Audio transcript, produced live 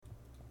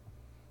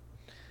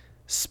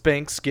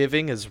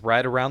Spanksgiving is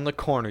right around the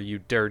corner, you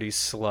dirty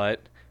slut.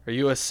 Are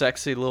you a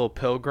sexy little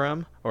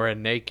pilgrim or a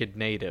naked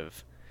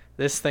native?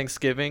 This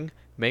Thanksgiving,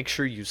 make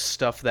sure you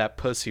stuff that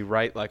pussy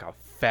right like a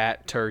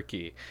fat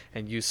turkey.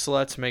 And you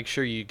sluts, make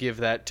sure you give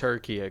that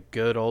turkey a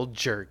good old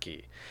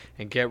jerky.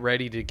 And get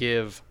ready to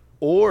give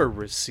or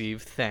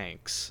receive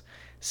thanks.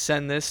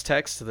 Send this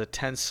text to the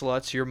 10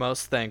 sluts you're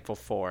most thankful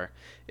for.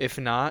 If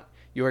not,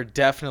 you are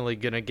definitely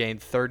going to gain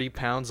 30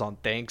 pounds on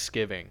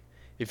Thanksgiving.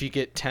 If you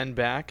get 10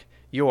 back,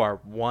 you are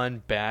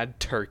one bad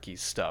turkey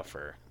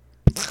stuffer.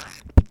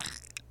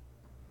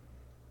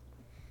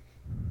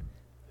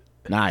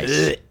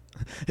 Nice.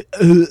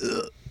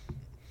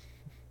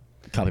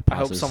 Copy I hope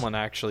passes. someone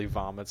actually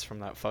vomits from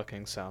that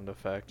fucking sound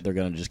effect. They're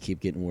gonna just keep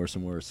getting worse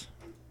and worse.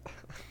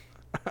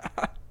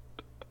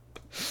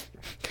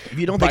 If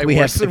you don't think we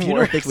have, if you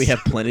don't think we have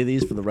plenty of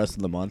these for the rest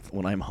of the month,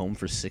 when I'm home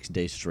for 6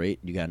 days straight,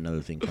 you got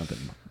another thing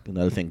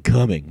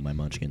coming, my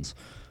munchkins.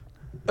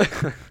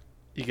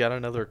 You got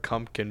another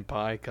pumpkin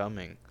pie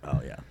coming.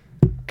 Oh yeah,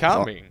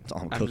 Coming. It's all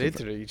I'm I'm cooking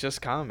literally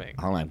just coming.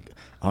 all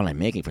I'm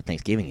making for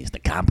Thanksgiving is the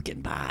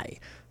pumpkin pie.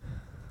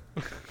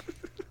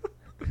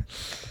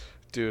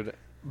 Dude,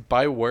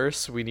 by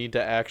worse, we need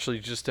to actually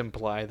just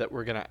imply that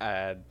we're gonna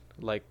add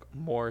like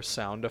more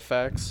sound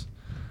effects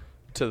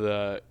to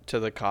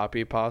the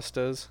copy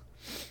pastas.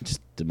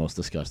 Just the most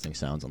disgusting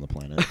sounds on the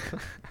planet.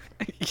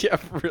 Yeah,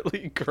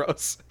 really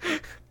gross.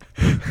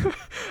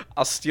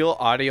 I'll steal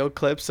audio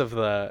clips of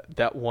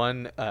that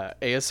one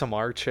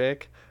ASMR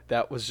chick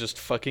that was just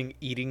fucking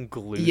eating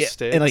glue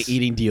sticks. And like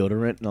eating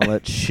deodorant and all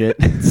that shit.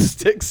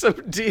 Sticks of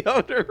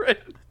deodorant.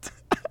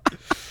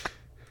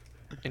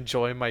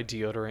 Enjoy my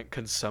deodorant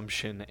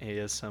consumption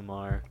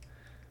ASMR.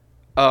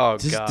 Oh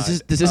god.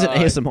 This isn't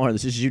ASMR.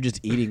 This is you just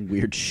eating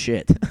weird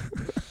shit.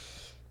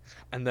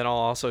 And then I'll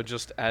also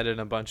just add in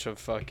a bunch of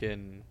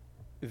fucking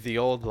the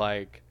old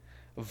like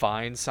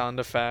Vine sound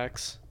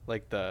effects,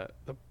 like the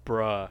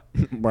bruh,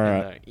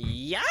 Bruh. and the,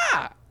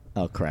 yeah.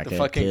 Oh, crackhead The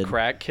fucking kid.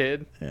 crack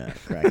kid. Yeah,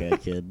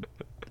 crackhead kid.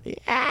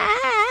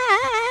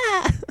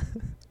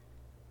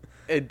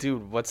 Hey,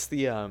 dude, what's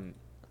the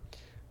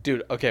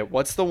Dude, okay,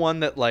 what's the one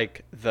that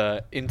like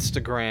the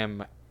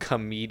Instagram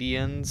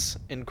comedians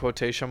in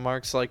quotation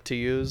marks like to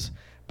use,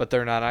 but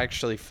they're not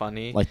actually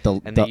funny? Like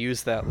they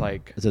use that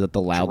like is it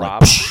the loud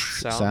drop like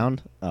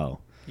sound? Oh.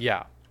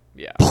 Yeah.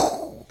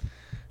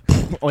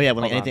 Oh yeah,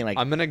 when like Hold anything on. like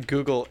I'm gonna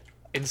Google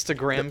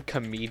Instagram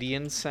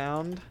comedian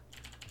sound.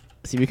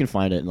 see if you can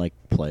find it and like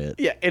play it.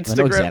 Yeah, Instagram. I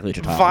know exactly what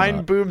you're talking Vine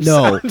about. boom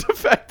No. sound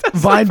effect. That's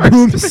Vine the first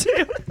booms.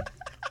 video.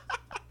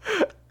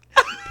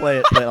 Play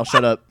it. I'll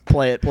shut up.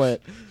 Play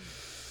it.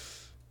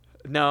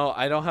 No,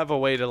 I don't have a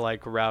way to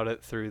like route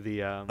it through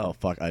the. Oh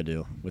fuck, I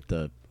do with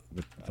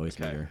voice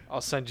Okay. meter.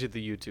 I'll send you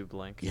the YouTube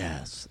link.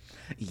 Yes.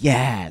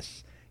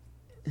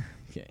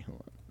 Okay,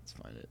 hold on. Let's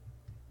find it.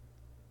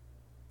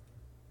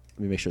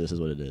 Let me make sure this is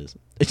what it is.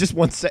 It's just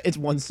It's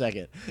 1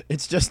 second.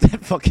 It's just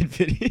that fucking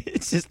video.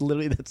 It's just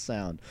literally that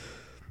sound.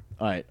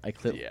 All right, I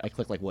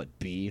click like what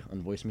B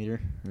on voice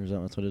meter, or is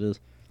that's what it is?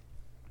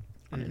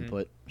 On Mhm.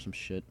 input, some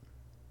shit.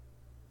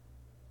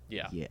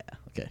 Yeah. Yeah.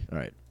 Okay. All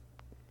right.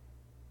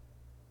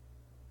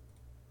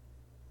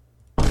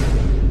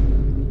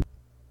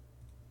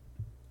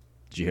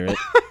 Did you hear it?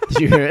 Did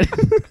you hear it?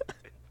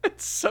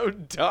 It's so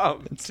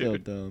dumb. It's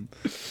dude. so dumb.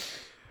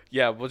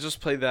 Yeah, we'll just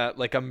play that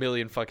like a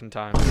million fucking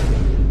times.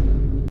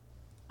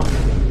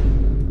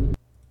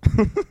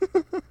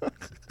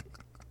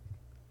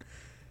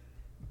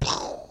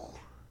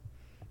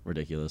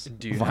 Ridiculous.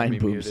 Do you have Vine me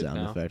boom muted sound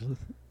now? effect.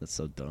 That's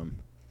so dumb.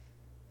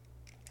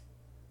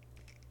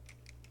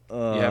 You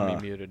have me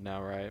muted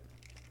now, right?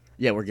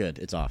 Yeah, we're good.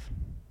 It's off.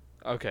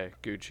 Okay,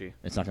 Gucci.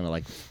 It's not gonna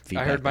like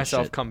feedback. I heard that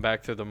myself shit. come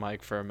back through the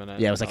mic for a minute.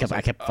 Yeah, it was and like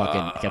I kept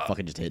fucking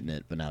 "Ugh." just hitting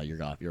it, but now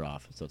you're off. You're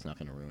off, so it's not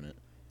gonna ruin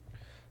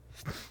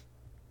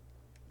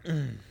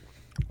it.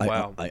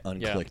 Wow. I Yeah.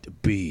 unclicked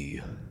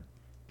B.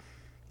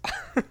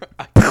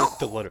 I clicked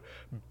the letter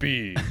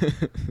B.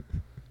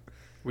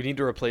 We need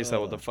to replace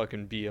that with a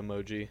fucking B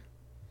emoji.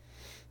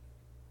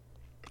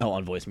 Oh,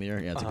 on voice meter?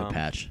 Yeah, it's a good Uh-huh.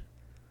 patch.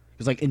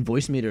 Because like in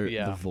voice meter,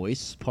 Yeah. the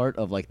voice part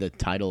of like the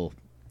title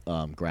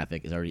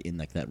graphic is already in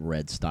like that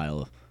red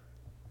style.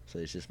 So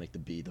they just make the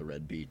B the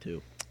red B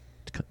too.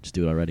 Just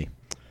do it already.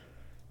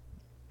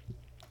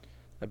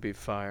 That'd be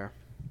fire.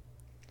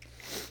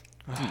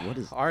 Dude, what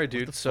is? All right, what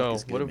dude. the fuck So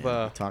is good, what man?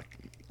 have We talked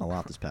a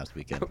lot this past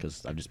weekend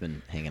because I've just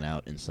been hanging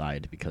out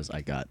inside because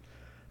I got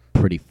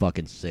pretty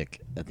fucking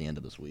sick at the end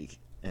of this week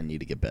and need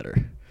to get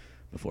better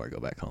before I go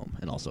back home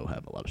and also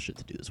have a lot of shit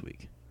to do this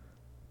week.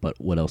 But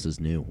what else is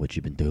new? What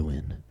you been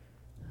doing?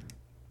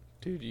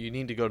 Dude, you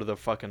need to go to the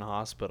fucking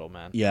hospital,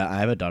 man. Yeah, I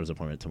have a doctor's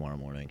appointment tomorrow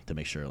morning to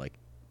make sure like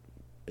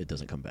it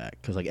doesn't come back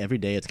because like every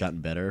day it's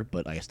gotten better,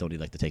 but I still need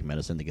like to take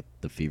medicine to get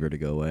the fever to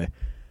go away.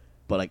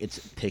 But like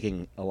it's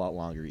taking a lot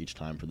longer each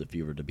time for the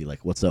fever to be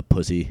like, "What's up,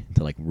 pussy?"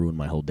 to like ruin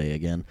my whole day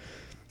again.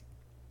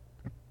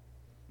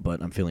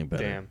 But I'm feeling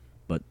better. Damn.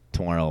 But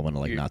tomorrow I'm gonna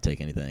like You- not take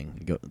anything,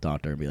 go to the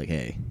doctor and be like,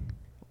 "Hey,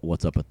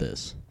 what's up with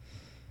this?"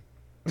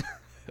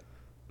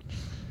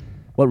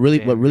 What really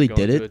Damn, what you're really going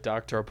did to a it?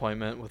 doctor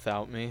appointment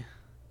without me.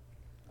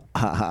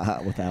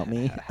 Without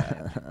me.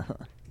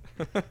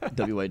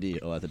 WYD.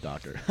 Oh, at the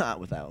doctor.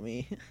 Without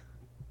me.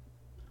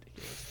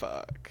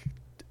 Fuck.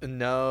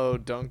 No,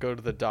 don't go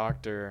to the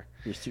doctor.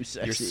 You're too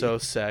sexy. You're so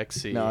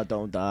sexy. No,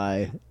 don't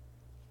die.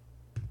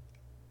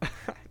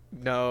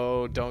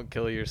 No, don't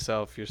kill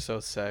yourself. You're so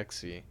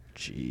sexy.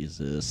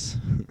 Jesus.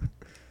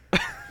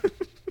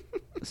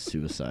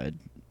 Suicide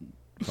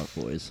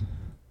fuckboys.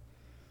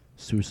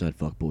 Suicide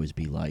fuckboys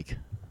be like.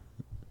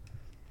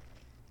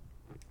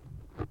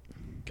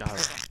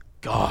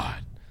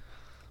 God.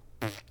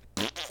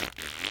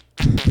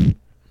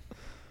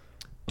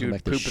 Dude,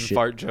 back to poop and shit.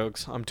 fart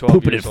jokes. I'm 12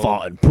 Pooping years and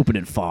old. farting, pooping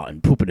and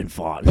farting, pooping and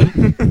farting.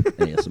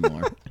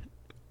 ASMR.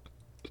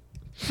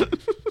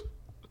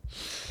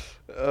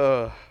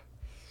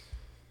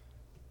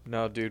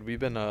 No, dude, we've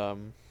been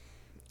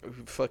we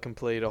fucking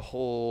played a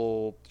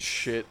whole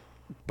shit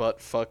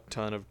butt fuck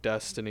ton of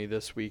Destiny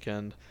this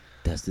weekend.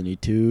 Destiny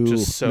 2.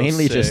 Just so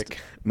mainly sick.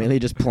 mainly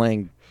just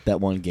playing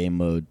that one game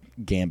mode,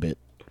 Gambit,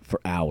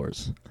 for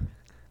hours.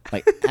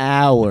 Like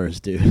hours,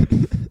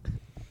 dude.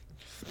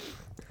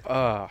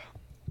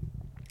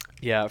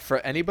 Yeah, for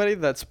anybody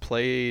that's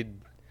played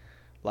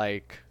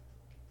like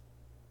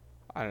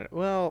I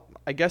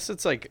guess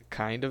it's like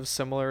kind of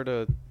similar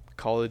to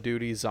Call of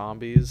Duty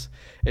Zombies.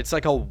 It's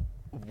like a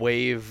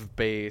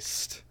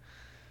wave-based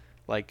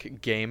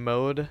like game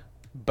mode,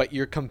 but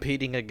you're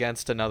competing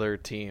against another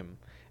team.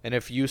 And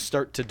if you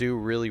start to do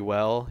really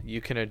well,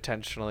 you can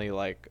intentionally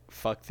like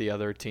fuck the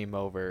other team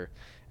over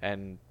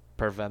and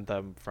prevent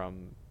them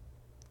from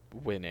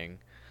winning.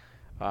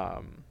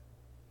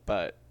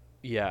 But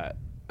yeah,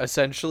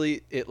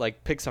 essentially it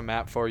like picks a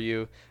map for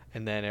you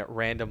and then it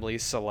randomly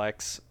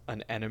selects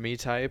an enemy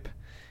type,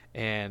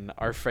 and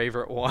our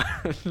favorite one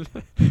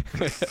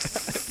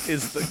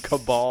is the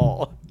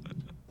Cabal.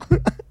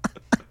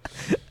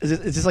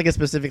 Is this like a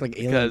specific like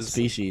alien Because-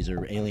 species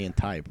or alien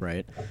type,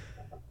 right?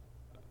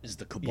 Is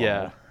the Cabal.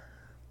 Yeah.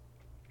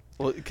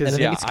 Well, And because I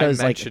think it's 'cause,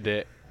 I like, mentioned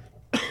it.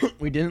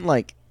 We didn't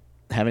like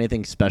have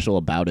anything special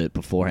about it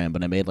beforehand,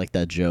 but I made like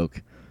that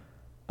joke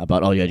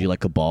about, oh yeah, do you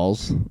like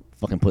Cabals?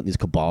 Fucking putting these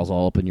Cabals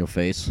all up in your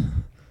face.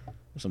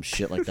 Or some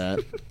shit like that.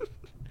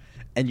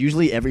 And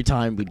usually every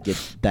time we'd get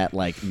that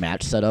like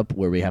match set up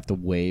where we have to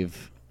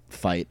wave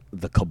fight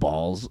the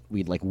Cabals,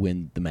 we'd like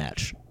win the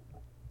match.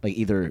 Like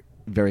either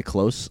very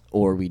close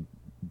or we'd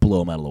blow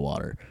them out of the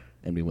water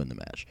and we win the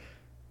match.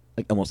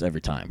 Like almost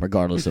every time,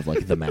 regardless of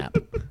like the map.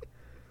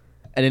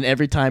 And then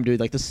every time, dude,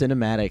 like the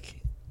cinematic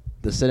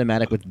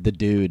with the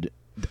dude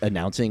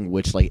announcing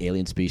which like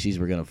alien species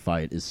we're gonna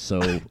fight is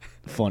so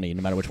funny,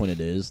 no matter which one it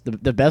is.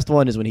 The best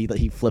one is when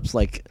he flips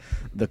like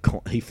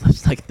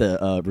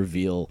the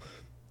reveal.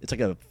 It's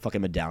like a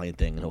fucking medallion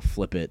thing, and he'll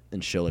flip it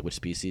and show like which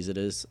species it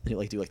is. And he'll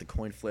like do like the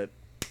coin flip,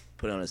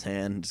 put it on his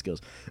hand, and just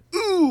goes,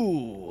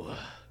 "Ooh,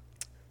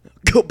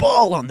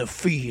 Cabal on the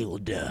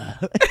field."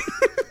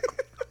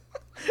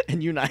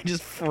 And you and I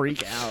just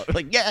freak out,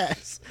 like,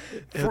 yes,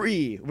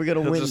 free, we're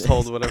gonna He'll win. just this.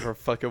 hold whatever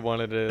fucking one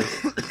it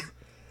is.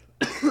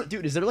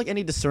 Dude, is there like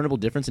any discernible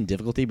difference in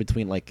difficulty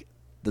between like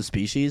the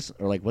species,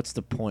 or like what's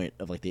the point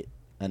of like the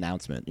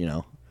announcement? You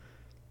know,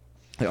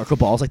 like are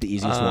Cabals like the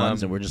easiest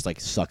ones, and we're just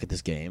like suck at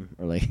this game,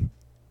 or like?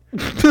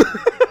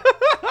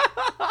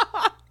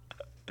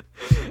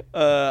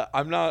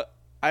 I'm not.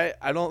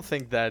 I don't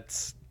think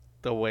that's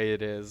the way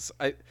it is.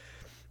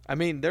 I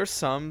mean, there's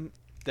some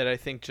that I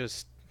think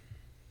just.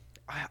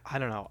 I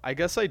don't know. I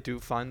guess I do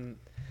find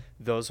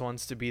those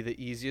ones to be the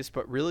easiest,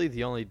 but really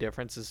the only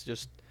difference is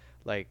just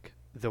like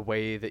the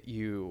way that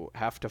you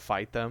have to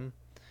fight them.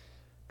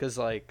 Because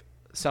like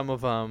some of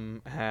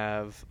them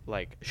have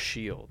like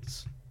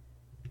shields,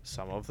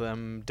 some of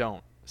them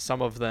don't.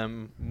 Some of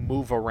them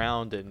move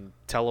around and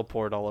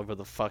teleport all over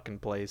the fucking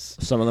place.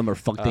 Some of them are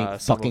some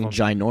fucking of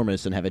them-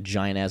 ginormous and have a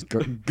giant ass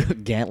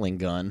Gatling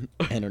gun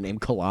and are named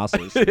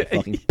Colossus. They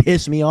fucking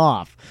piss me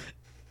off.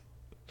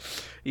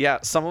 Yeah,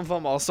 some of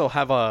them also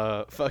have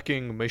a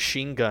fucking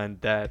machine gun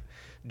that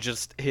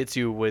just hits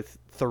you with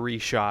 3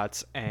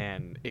 shots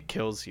and it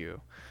kills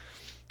you.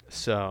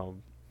 So,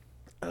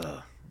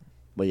 But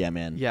yeah,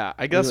 man. yeah,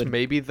 I guess would-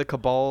 maybe the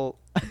Cabal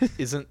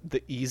isn't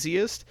the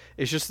easiest.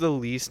 It's just the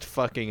least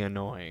fucking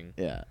annoying.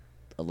 Yeah,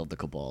 I love the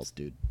Cabals,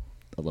 dude.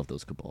 I love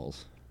those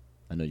Cabals.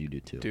 I know you do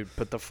too. Dude,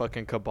 put the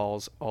fucking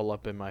Cabals all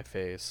up in my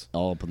face.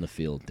 All up in the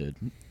field, dude.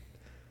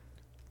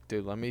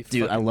 Dude, let me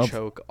Dude, I fucking love-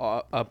 choke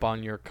up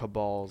on your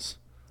Cabals.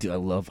 Dude, I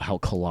love how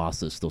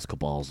Colossus those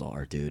Cabals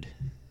are, dude.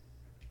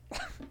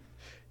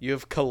 You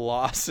have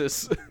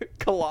colossal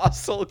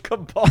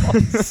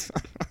Cabals.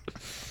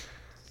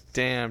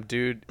 Damn,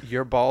 dude,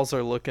 your balls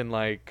are looking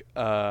like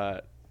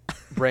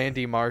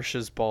Randy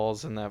Marsh's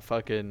balls in that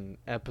fucking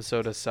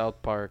episode of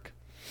South Park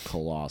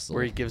Colossal.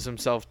 where he gives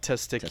himself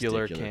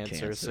testicular Testicular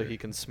cancer so cancer. he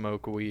can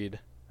smoke weed.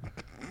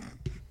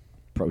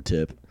 Pro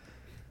tip.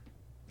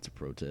 It's a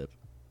pro tip.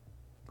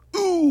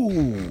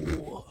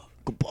 Ooh,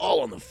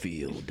 Cabal on the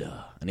field.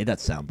 I need that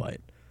soundbite.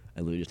 I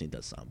literally just need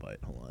that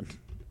soundbite. Hold on.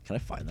 Can I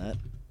find that?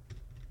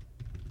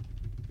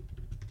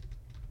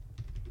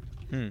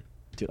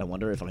 Dude, I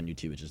wonder if on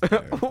YouTube it's just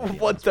there.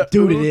 What the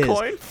Dude, ooh it is.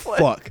 coin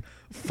flip?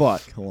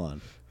 Fuck.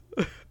 Hold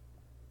on.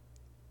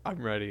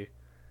 I'm ready.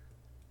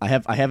 I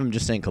have him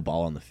just saying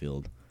Cabal on the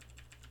field.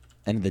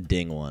 And the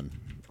ding one.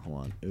 Hold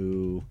on.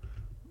 Ooh.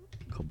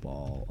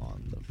 Cabal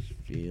on the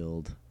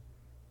field.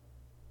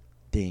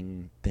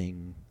 Ding,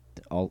 ding.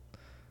 All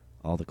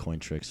the coin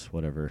tricks,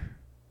 whatever.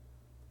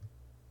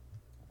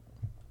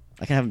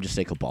 I can have him just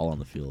say Cabal on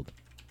the field.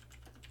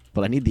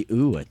 But I need the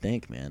ooh, I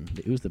think, man.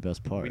 The ooh's the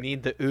best part. We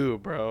need the ooh,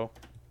 bro.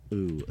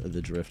 Ooh, the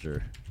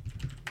drifter.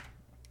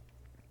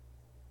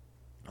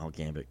 All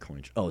Gambit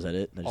coin. Oh, is that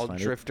it? Did I just All find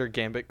drifter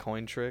gambit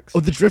coin tricks.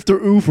 Oh, the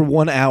drifter ooh for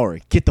 1 hour.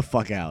 Get the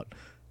fuck out.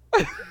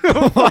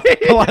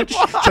 Hold on.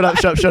 Shut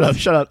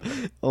up.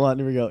 Hold on.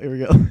 Here we go.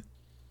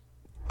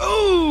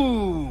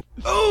 Ooh!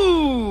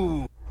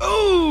 Ooh!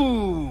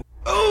 Ooh!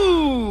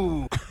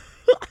 Ooh!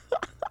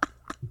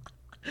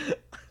 I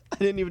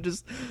didn't even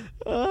just.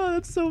 Oh,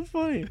 that's so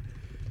funny.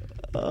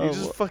 He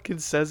just fucking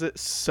says it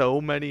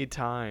so many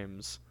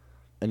times.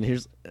 And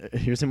here's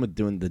him with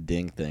doing the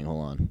ding thing.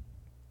 Hold on.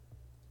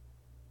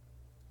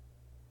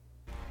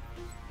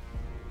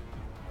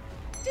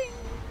 Ding,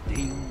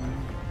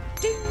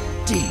 ding,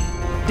 ding,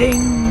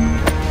 ding.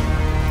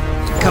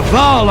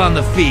 Cabal on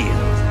the field.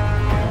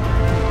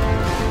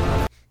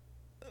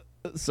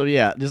 So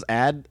yeah, just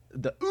add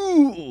the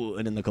ooh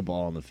and then the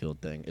Cabal on the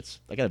field thing.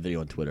 I got a video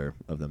on Twitter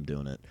of them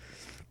doing it.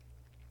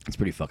 It's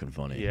pretty fucking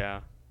funny. Yeah.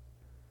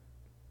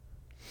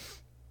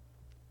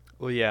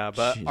 Well, yeah,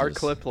 but our Jesus.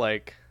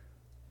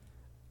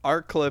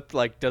 clip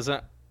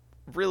doesn't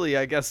really,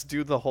 I guess,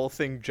 do the whole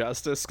thing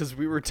justice because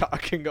we were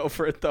talking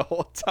over it the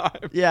whole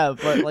time. Yeah,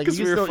 but like because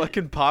you we were still,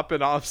 fucking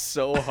popping off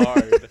so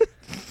hard.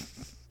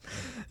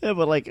 yeah,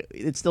 but like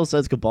it still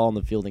says Cabal on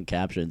the field in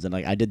captions, and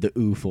like I did the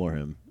ooh for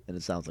him, and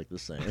it sounds like the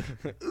same.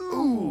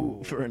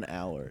 Ooh for an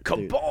hour.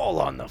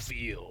 Cabal on the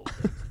field.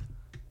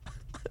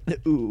 The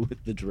ooh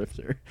with the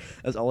drifter.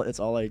 That's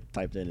all I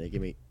typed in. It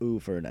gave me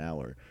ooh for an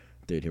hour.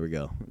 Dude, here we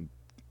go.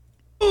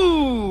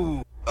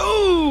 Ooh!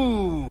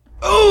 Ooh!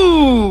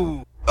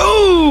 Ooh!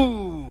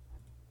 Ooh!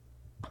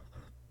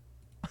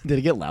 Did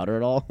it get louder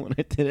at all when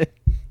I did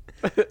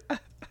it?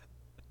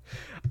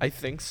 I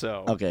think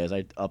so. Okay, as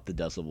I up the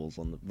decibels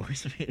on the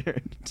voice meter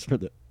just for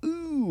the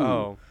ooh.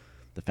 Oh.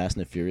 The Fast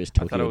and the Furious I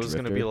Tokyo thought it was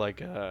Drifter. going to be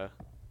like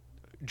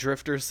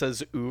Drifter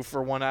says ooh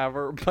for 1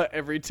 hour, but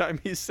every time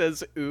he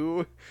says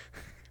ooh,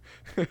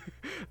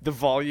 the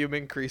volume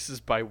increases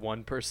by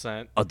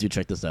 1%. Oh, dude,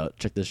 check this out.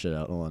 Check this shit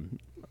out. Hold on.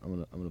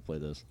 I'm gonna play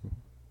this.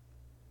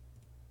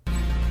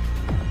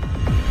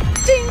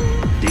 Ding,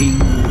 ding,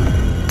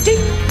 ding,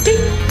 ding,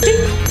 ding,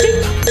 ding,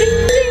 ding, ding,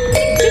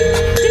 ding,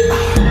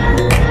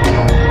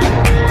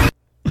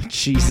 ding.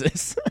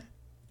 Jesus.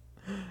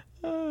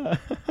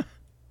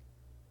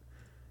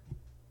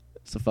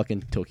 It's a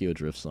fucking Tokyo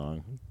Drift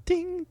song.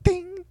 Ding,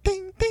 ding,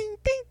 ding, ding,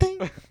 ding,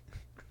 ding.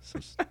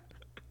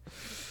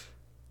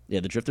 Yeah,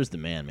 the Drifter's the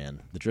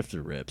man. The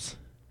Drifter rips.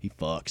 He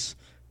fucks.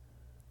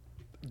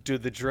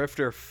 Dude, the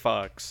Drifter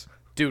fucks.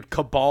 Dude,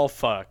 Cabal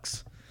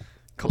fucks.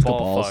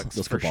 Cabal fucks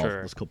those for cabals,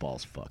 sure. Those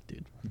Cabals fuck,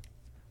 dude.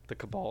 The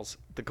Cabals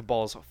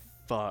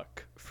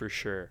fuck for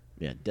sure.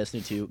 Yeah,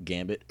 Destiny 2,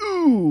 Gambit.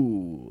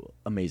 Ooh,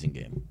 amazing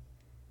game.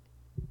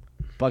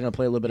 Probably gonna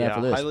play a little bit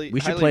after this. Highly,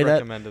 We should highly play that.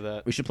 recommend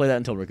that. We should play that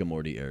until Rick and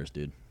Morty airs,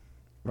 dude.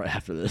 Right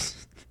after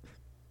this.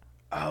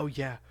 Oh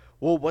yeah.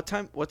 Well, what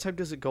time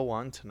does it go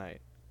on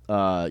tonight?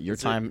 Your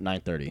time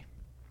 9:30.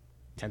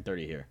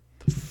 10:30 here.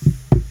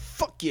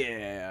 Fuck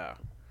yeah.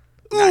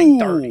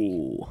 9:30.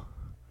 Ooh.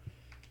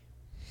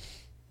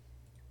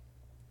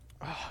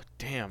 Oh,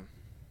 damn.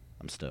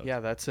 I'm stoked. Yeah,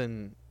 that's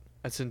in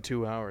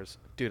 2 hours.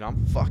 Dude,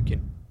 I'm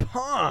fucking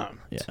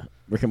pumped. Yeah.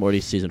 Rick and Morty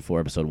season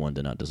 4 episode 1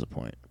 did not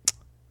disappoint.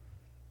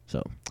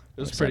 So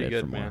It was I'm pretty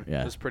excited for good, more. man.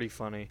 Yeah. It was pretty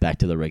funny. Back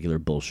to the regular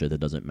bullshit that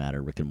doesn't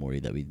matter, Rick and Morty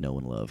that we know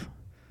and love.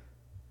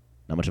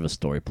 Not much of a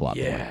story plot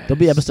point. There'll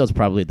be Yes. episodes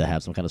probably that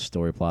have some kind of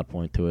story plot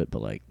point to it,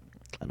 but like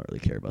I don't really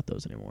care about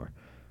those anymore.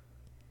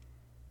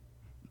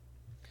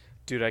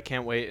 Dude, I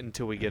can't wait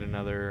until we get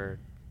another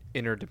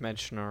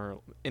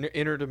interdimensional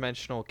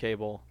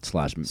cable /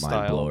 mind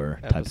style blower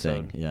type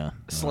episode. thing. Yeah.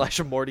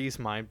 / Morty's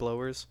mind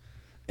blowers.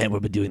 And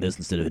we've been doing this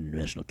instead of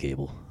interdimensional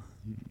cable.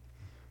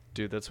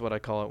 Dude, that's what I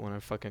call it when I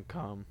fucking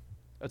come.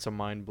 That's a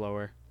mind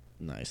blower.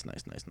 Nice.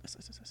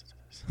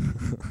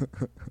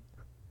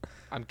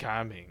 I'm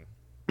coming.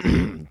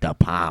 The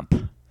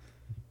pomp.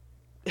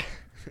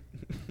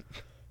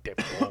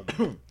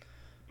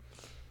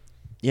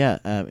 Yeah,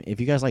 if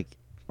you guys like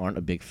aren't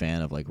a big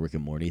fan of like Rick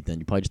and Morty, then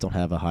you probably just don't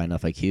have a high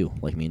enough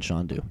IQ like me and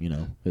Sean do. You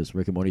know, because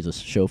Rick and Morty's a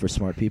show for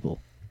smart people.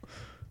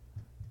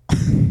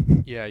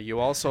 Yeah, you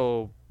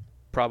also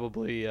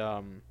probably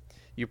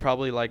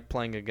like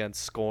playing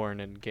against Scorn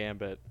and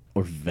Gambit.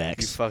 Or You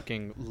Vex,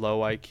 fucking low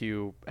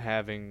IQ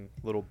having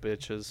little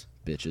bitches.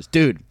 bitches,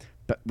 dude.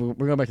 But we're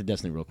going back to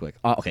Destiny real quick.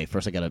 Okay,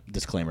 first I got a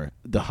disclaimer.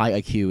 The high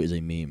IQ is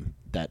a meme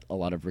that a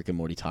lot of Rick and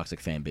Morty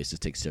toxic fan bases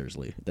take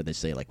seriously. That they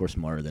say like we're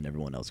smarter than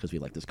everyone else because we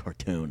like this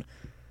cartoon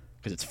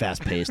because it's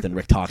fast paced and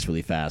Rick talks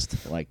really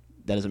fast. Like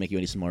that doesn't make you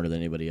any smarter than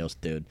anybody else,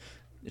 dude.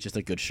 It's just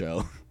a good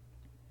show.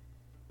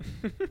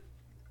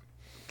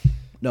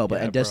 No, but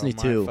Yeah, and Destiny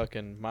bro,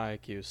 2, my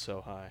IQ's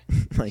so high.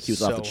 my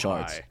IQ's off the so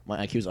charts. high.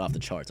 My IQ's off the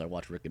charts. I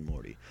watch Rick and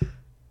Morty.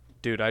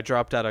 Dude, I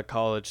dropped out of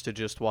college to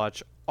just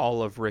watch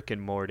all of Rick and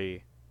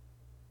Morty.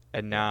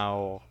 And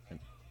now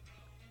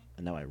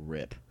And now I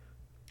rip.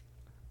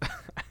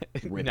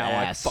 Rip now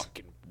ass. I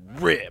fucking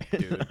rip,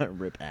 dude.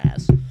 Rip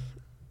ass. All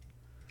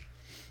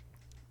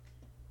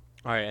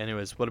right,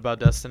 anyways, what about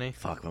Destiny?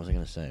 Fuck, what was I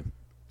going to say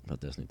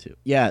about Destiny 2?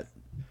 Yeah,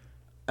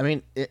 I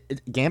mean,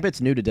 Gambit's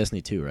new to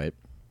Destiny 2, right?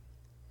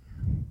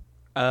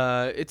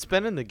 It's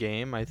been in the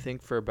game, I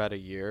think, for about a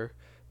year.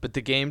 But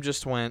the game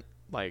just went,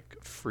 like,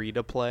 free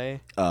to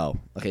play. Oh,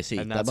 okay, see,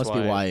 And that that's must be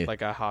why...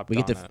 like, I hopped we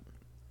get on the it.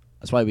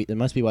 That's why it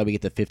must be why we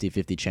get the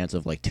 50-50 chance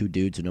of, like, two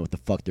dudes who know what the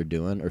fuck they're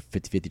doing, or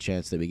 50-50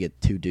 chance that we get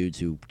two dudes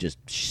who just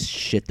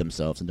shit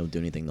themselves and don't do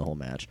anything the whole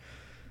match.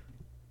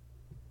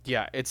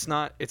 Yeah, it's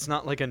not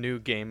like a new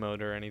game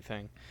mode or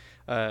anything.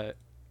 But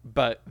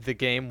the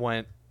game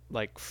went,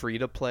 like, free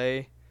to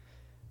play,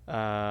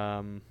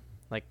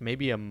 like,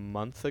 maybe a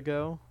month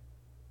ago.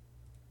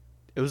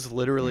 It was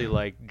literally,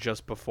 like,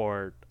 just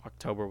before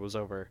October was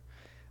over.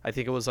 I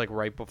think it was, like,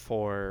 right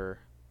before,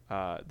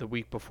 the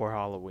week before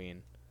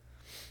Halloween.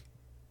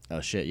 Oh,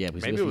 shit, yeah.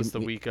 Maybe it was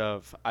the week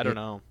of, I don't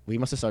know. We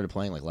must have started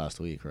playing, like, last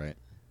week, right?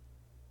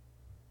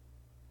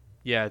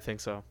 Yeah, I think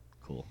so.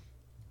 Cool.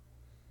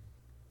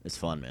 It's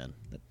fun, man.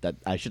 That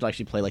I should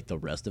actually play, like, the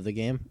rest of the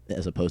game,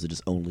 as opposed to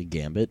just only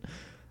Gambit.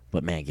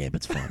 But, man,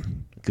 Gambit's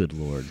fun. Good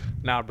lord.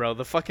 Nah, bro,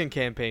 the fucking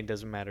campaign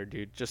doesn't matter,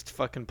 dude. Just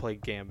fucking play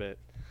Gambit.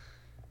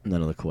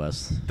 None of the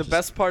quests. The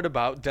best part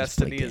about just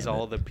play Destiny is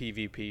all the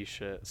Gambit. PvP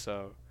shit.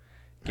 So,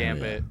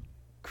 Gambit,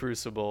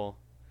 Crucible,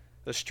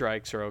 the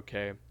strikes are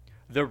okay.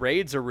 The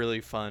raids are really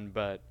fun,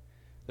 but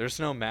there's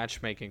no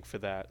matchmaking for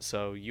that.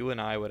 So, you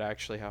and I would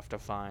actually have to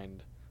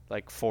find,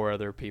 like, 4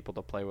 other people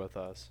to play with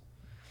us.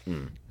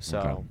 So,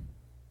 okay.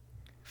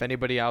 if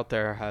anybody out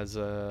there has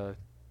a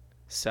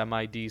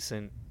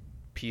semi-decent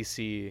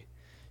PC,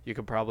 you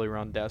could probably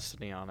run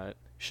Destiny on it.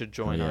 You should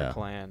join our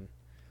clan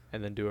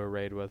and then do a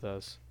raid with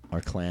us. Our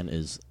clan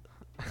is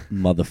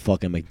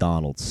motherfucking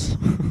McDonald's.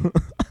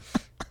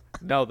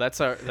 No,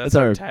 that's our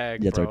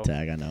tag, That's bro. our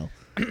tag, I know.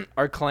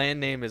 Our clan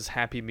name is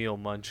Happy Meal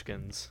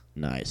Munchkins.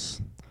 Nice.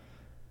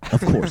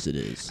 Of course it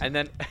is. And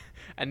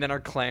then our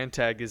clan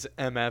tag is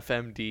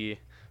MFMD,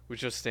 which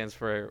just stands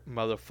for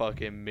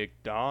motherfucking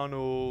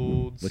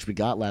McDonald's. Which we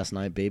got last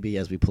night, baby,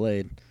 as we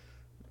played.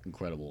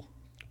 Incredible.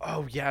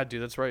 Oh, yeah,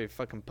 dude, that's right.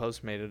 Fucking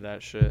Postmated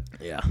that shit.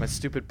 Yeah. My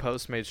stupid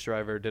Postmates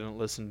driver didn't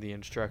listen to the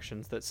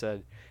instructions that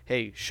said,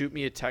 hey, shoot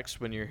me a text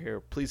when you're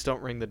here. Please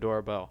don't ring the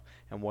doorbell.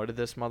 And what did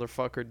this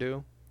motherfucker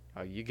do?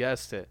 Oh, you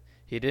guessed it.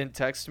 He didn't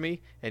text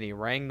me, and he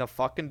rang the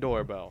fucking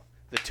doorbell.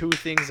 The 2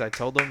 things I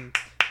told him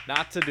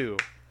not to do.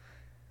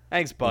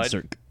 Thanks,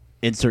 bud.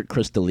 Insert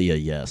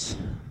Crystalia, yes.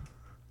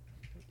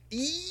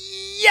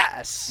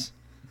 Yes!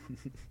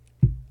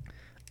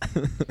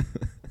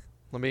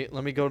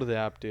 Let me go to the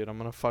app, dude. I'm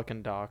gonna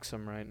fucking dox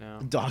him right now.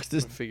 Docs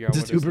this. Figure out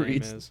This what his Uber name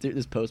Eats. is.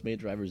 This Postmate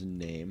driver's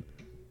name.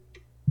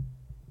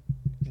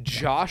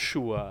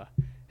 Joshua.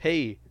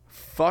 Hey,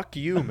 fuck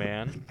you,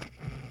 man.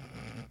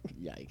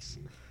 Yikes.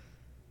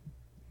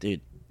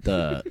 Dude,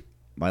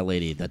 my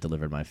lady that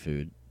delivered my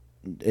food,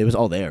 it was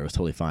all there. It was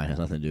totally fine. It has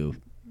nothing to do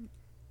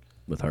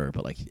with her,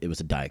 but, like, it was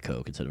a Diet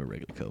Coke instead of a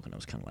regular Coke, and I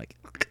was kind of like,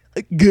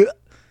 Gah.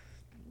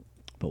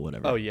 But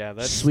whatever. Oh yeah,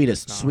 that's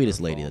sweetest not her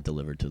lady fault. that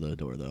delivered to the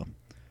door, though.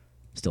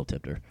 Still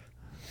tipped her.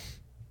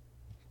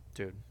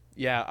 Dude.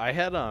 Yeah, I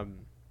had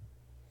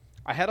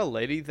a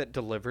lady that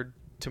delivered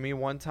to me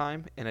one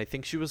time, and I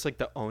think she was like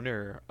the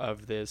owner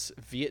of this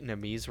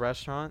Vietnamese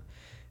restaurant,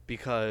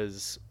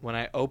 because when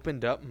I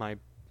opened up my,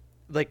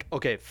 like,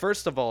 okay,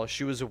 first of all,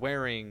 she was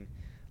wearing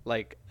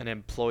like an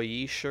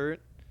employee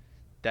shirt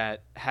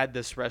that had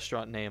this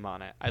restaurant name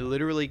on it. I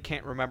literally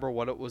can't remember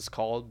what it was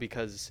called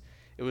because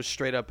it was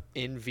straight up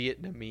in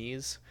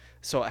Vietnamese.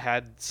 So it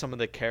had some of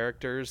the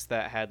characters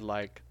that had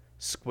like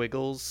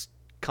squiggles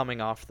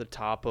coming off the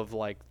top of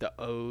like the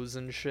O's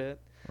and shit.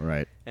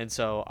 Right. And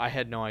so I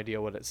had no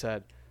idea what it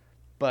said.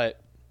 But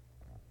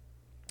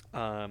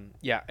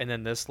yeah, and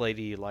then this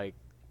lady like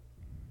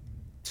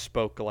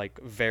spoke like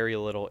very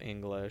little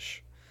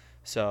English.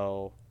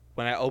 So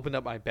when I opened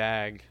up my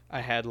bag,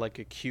 I had like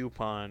a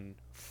coupon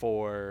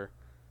for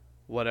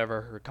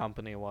whatever her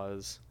company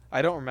was.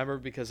 I don't remember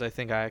because I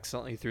think I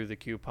accidentally threw the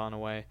coupon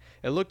away.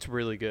 It looked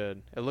really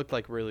good. It looked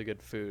like really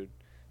good food,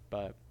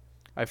 but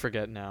I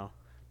forget now.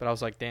 But I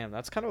was like, damn,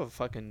 that's kind of a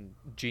fucking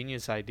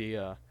genius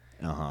idea.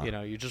 Uh-huh. You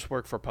know, you just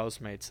work for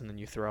Postmates and then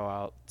you throw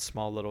out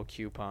small little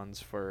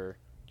coupons for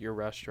your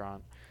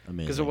restaurant.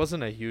 Amazing. Because it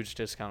wasn't a huge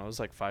discount. It was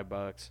like $5.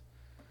 But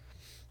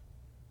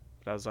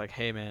I was like,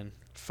 hey, man,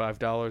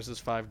 $5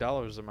 is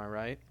 $5. Am I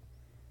right?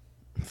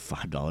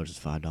 $5 is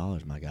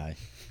 $5, my guy.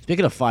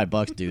 Speaking of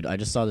 $5, dude, I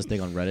just saw this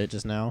thing on Reddit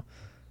just now.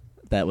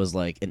 That was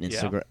like an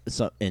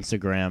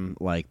Instagram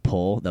like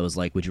poll that was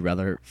like, would you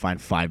rather find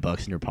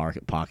 $5 in your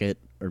pocket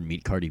or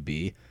meet Cardi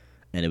B?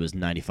 And it was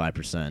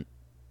 95%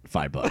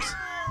 $5.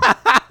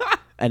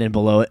 And then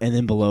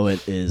below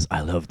it is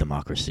 "I love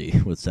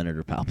democracy" with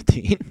Senator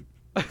Palpatine.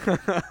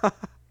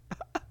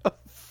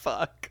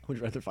 Fuck. Would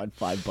you rather find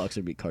 $5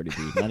 or beat Cardi B?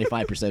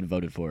 95%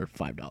 voted for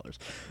 $5.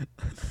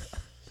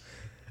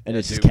 And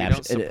it's just Dude, we don't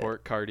captioned.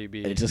 support Cardi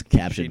B. It's just She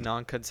captioned.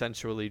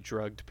 non-consensually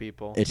drugged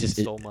people. It's just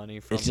stole money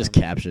from It's just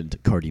them. captioned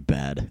 "Cardi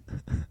bad."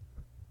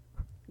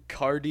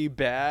 Cardi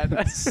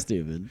bad.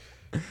 Stupid.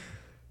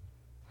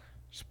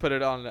 Just put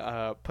it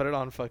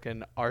on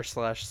fucking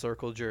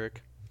r/circle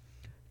jerk.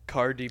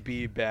 Cardi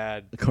B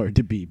bad.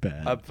 Cardi B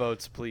bad.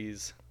 Upvotes,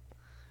 please.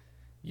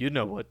 You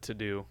know what to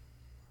do.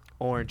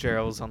 Orange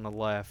arrows on the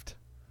left.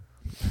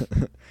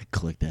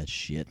 Click that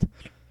shit.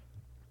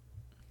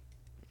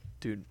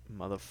 Dude,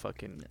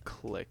 motherfucking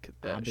click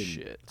that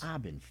shit.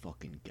 I've been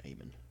fucking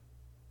gaming.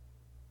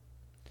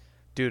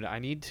 Dude, I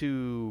need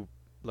to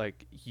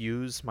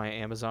use my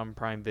Amazon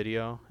Prime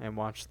Video and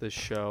watch this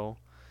show.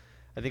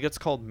 I think it's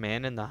called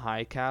Man in the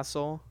High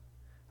Castle.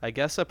 I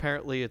guess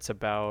apparently it's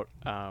about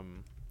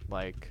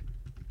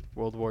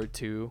World War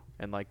II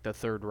and the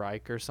Third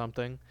Reich or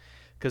something.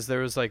 Because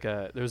there's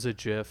a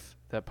GIF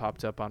that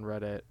popped up on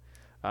Reddit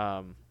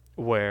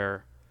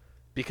where,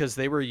 because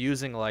they were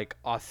using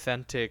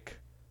authentic,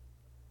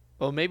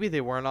 well, maybe they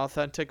weren't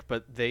authentic,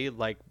 but they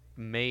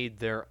made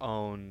their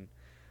own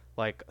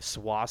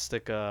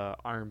swastika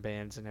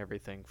armbands and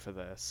everything for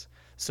this.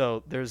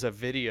 So there's a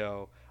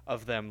video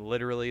of them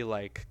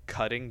literally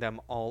cutting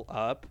them all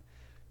up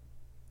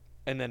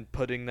and then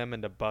putting them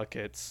into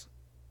buckets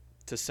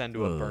to send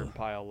to a burn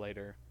pile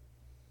later.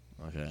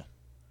 Okay.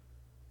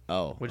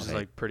 Oh, Which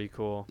okay. is pretty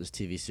cool. This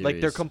TV series.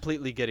 They're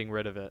completely getting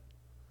rid of it.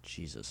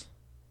 Jesus.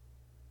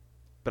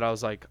 But I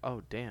was like,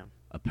 oh damn,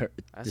 This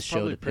that's show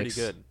probably depicts,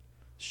 pretty good.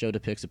 Show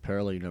depicts a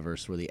parallel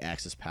universe where the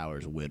Axis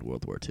powers win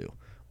World War II.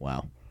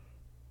 Wow.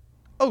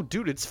 Oh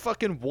dude, it's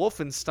fucking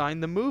Wolfenstein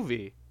the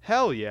movie.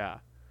 Hell yeah.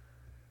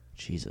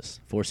 Jesus.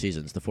 4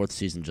 seasons. The fourth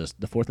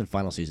and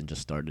final season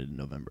just started in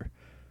November.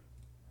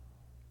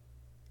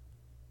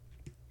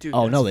 Dude,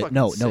 Oh that's no, fucking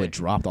no, sick. it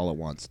dropped all at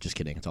once. Just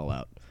kidding. It's all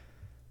out.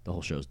 The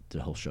whole show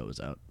is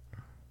out.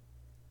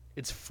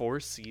 It's 4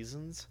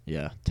 seasons?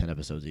 Yeah, 10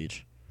 episodes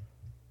each.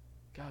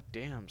 God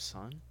damn,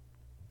 son.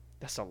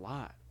 That's a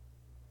lot.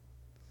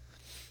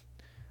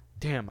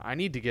 Damn, I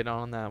need to get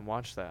on that and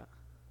watch that.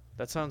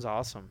 That sounds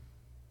awesome.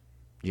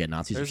 Yeah,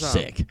 Nazis There's, are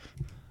sick.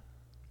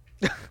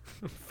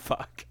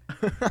 Fuck.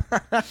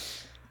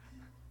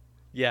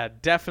 Yeah,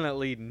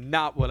 definitely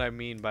not what I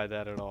mean by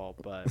that at all,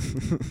 but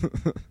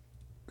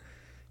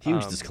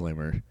Huge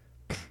disclaimer.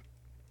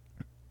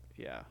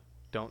 yeah,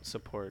 don't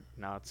support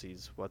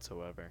Nazis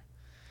whatsoever.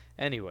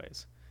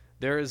 Anyways,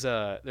 there's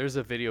a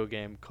video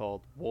game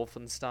called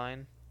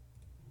Wolfenstein,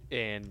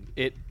 and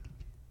it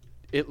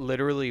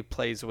literally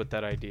plays with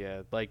that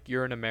idea.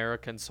 You're an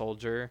American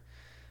soldier,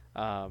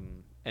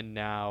 and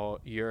now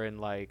you're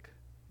in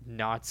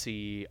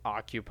Nazi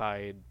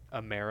occupied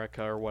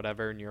America or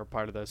whatever, and you're a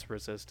part of this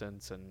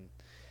resistance, and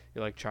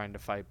you're trying to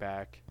fight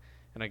back.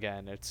 And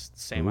again, it's the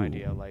same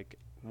idea.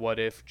 What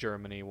if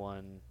Germany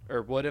won,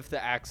 or what if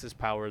the Axis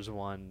powers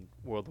won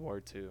World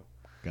War II?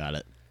 Got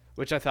it.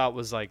 Which I thought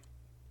was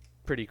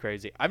pretty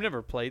crazy. I've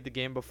never played the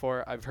game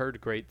before. I've heard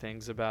great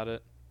things about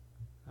it.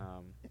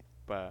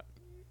 But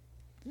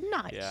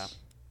Nice. yeah.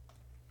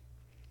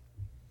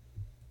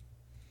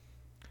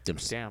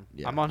 Damn.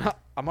 Yeah. I'm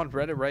on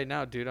Reddit right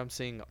now, dude. I'm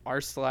seeing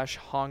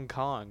r/Hong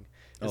Kong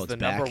is Oh, the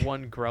it's number back.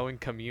 1 growing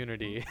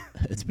community.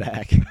 It's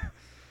back.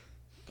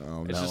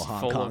 Oh It's no, just Hong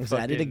full of Kong's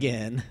at it fucking-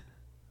 again.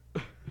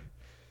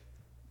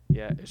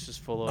 Yeah, it's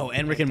just full of. Oh,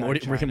 and Rick and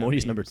anti-China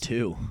Morty's number memes.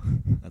 2.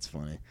 That's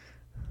funny.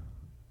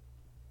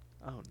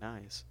 Oh,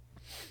 nice.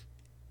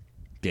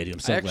 Yeah, dude, I'm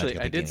so glad Actually, you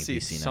got I the did gaming see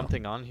PC now.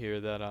 something on here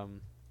that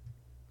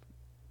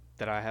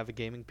I have a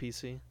gaming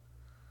PC.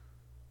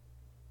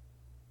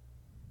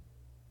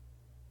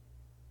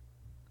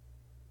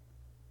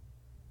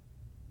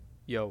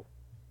 Yo.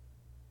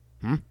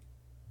 Hmm?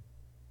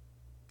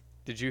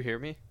 Did you hear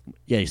me?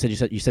 Yeah, you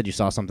said you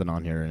saw something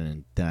on here,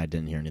 and then I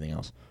didn't hear anything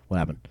else. What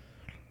happened?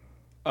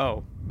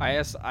 Oh, I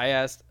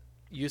asked.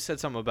 You said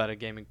something about a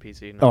gaming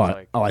PC, and Oh, I was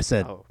like, I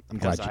said oh, I'm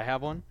glad because I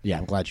have one. Yeah,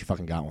 I'm glad you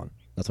fucking got one.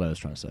 That's what I was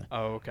trying to say.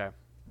 Oh, okay.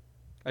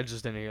 I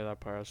just didn't hear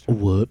that part. I was trying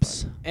to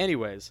Whoops.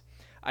 Anyways,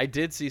 I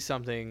did see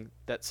something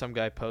that some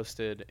guy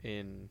posted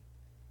in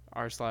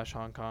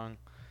r/Hong Kong.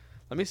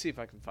 Let me see if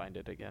I can find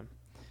it again.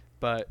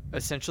 But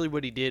essentially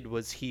what he did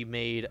was he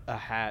made a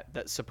hat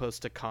that's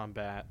supposed to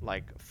combat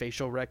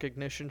facial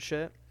recognition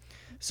shit.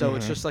 So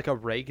it's just a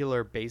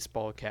regular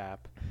baseball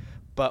cap,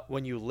 but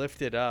when you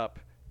lift it up,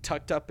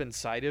 tucked up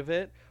inside of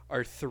it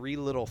are 3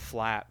 little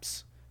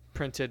flaps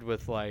printed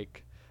with I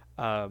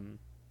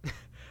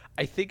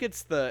think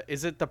it's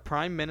is it the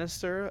Prime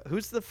Minister?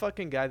 Who's the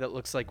fucking guy that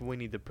looks like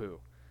Winnie the Pooh?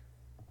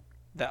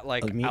 That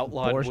You mean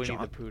outlawed Boris Winnie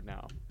the Pooh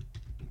now.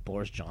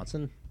 Boris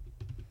Johnson?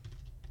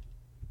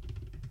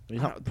 He's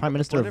I not don't- Prime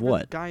Minister of whatever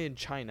what? Guy in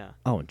China.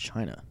 Oh, in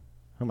China.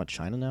 Talking about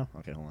China now?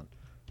 Okay, hold on.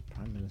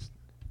 Prime Minister.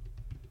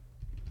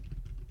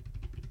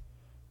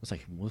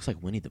 Looks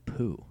like Winnie the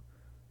Pooh.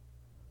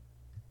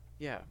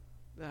 Yeah.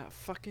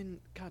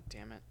 Fucking god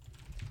damn it.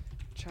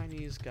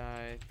 Chinese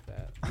guy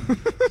that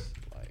looks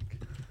like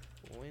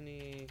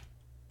Winnie.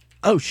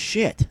 Oh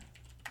shit!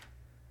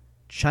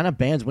 China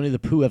bans Winnie the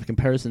Pooh after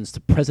comparisons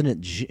to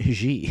President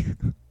Xi.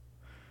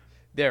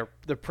 There,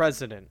 the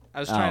president. I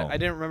was trying. Oh. I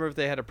didn't remember if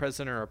they had a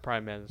president or a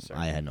prime minister.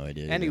 I had no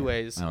idea. Either.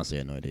 Anyways, I honestly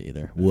had no idea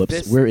either. Whoops,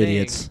 this we're thing-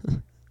 idiots.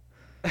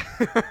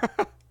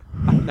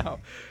 I know,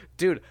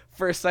 dude.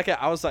 For a second,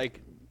 I was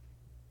like,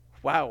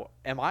 "Wow,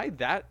 am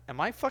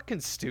I fucking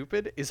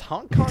stupid? Is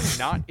Hong Kong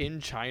not in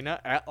China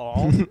at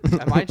all?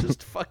 Am I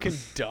just fucking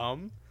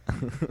dumb?"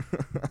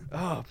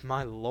 Oh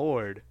my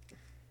lord.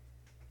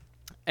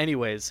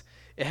 Anyways,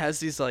 it has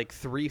these like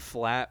 3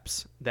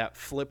 flaps that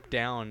flip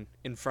down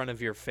in front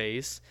of your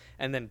face,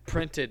 and then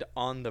printed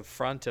on the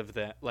front of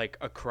that, like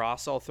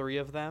across all 3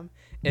 of them,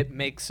 it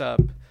makes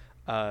up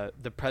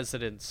the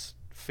president's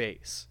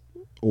face,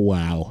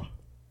 Wow.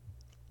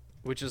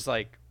 which is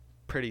like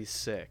pretty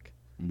sick.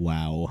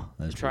 Wow.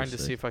 That's I'm trying pretty to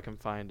sick. see if I can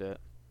find it.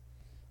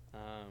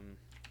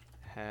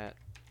 Hat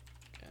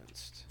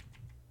against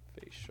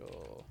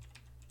facial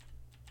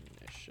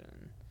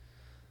recognition.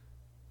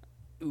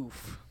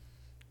 Oof.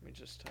 Let me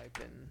just type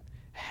in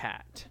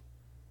hat.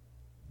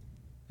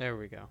 There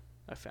we go.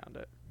 I found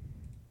it.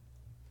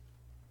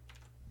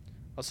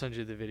 I'll send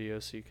you the video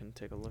so you can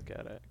take a look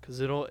at it, cause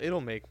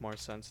it'll make more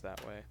sense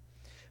that way.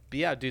 But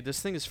yeah, dude,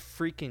 this thing is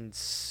freaking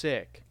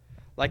sick.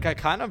 Like, I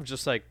kind of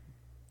just like,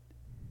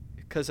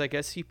 cause I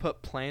guess he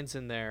put plans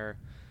in there,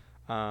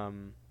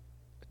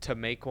 to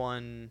make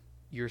one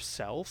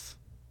yourself.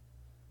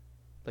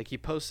 Like, he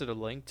posted a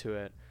link to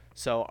it,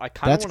 so I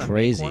kind of That's want to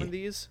make crazy. one of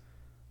these,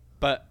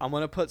 but I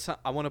want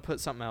to put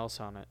something else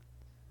on it.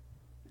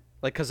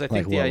 Like, cause I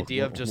think Like, the whoa,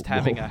 idea of whoa, just whoa.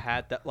 having a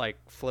hat that like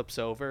flips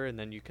over and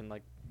then you can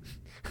like,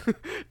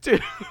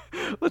 dude,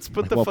 let's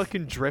put the well,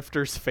 fucking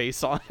drifter's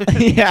face on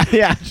it.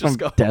 yeah, Just from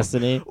go.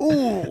 Destiny.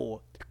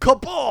 Ooh,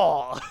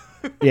 cabal.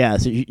 Yeah,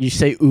 so you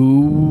say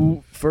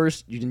ooh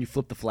first, then you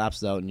flip the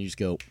flaps out and you just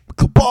go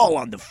cabal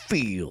on the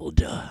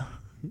field.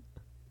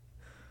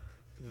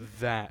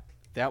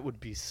 That would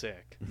be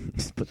sick.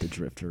 Just put the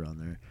drifter on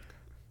there.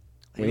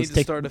 We Hey, need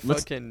to start a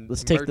fucking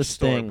let's take merch this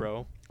store, thing,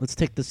 bro. Let's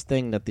take this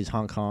thing that these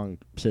Hong Kong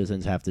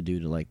citizens have to do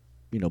to, like,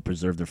 you know,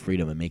 preserve their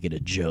freedom and make it a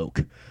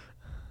joke.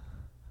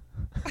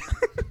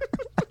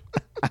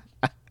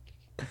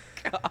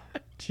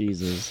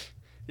 Jesus.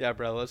 Yeah,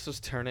 bro. Let's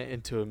just turn it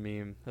into a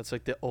meme. That's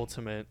like the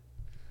ultimate.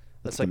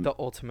 That's That's like the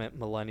ultimate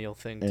millennial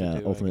thing to Yeah, do.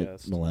 I ultimate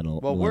guess. millennial,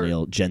 Well, we're-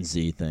 millennial Gen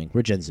Z thing.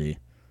 We're Gen Z.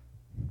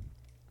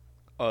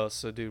 Oh,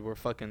 so dude, we're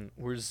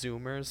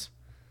Zoomers.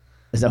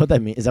 Is that what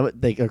that means? Is that what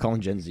they are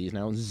calling Gen Zs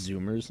now?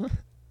 Zoomers?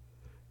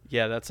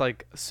 Yeah, that's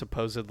like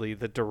supposedly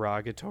the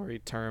derogatory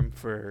term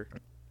for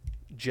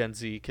Gen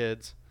Z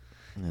kids.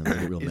 Yeah, let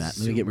me get real Is mad.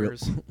 Let me get real.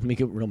 Zoomers. Let me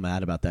get real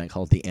mad about that and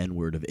call it the N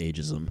word of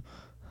ageism.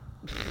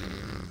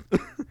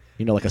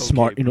 You know, like a Okay,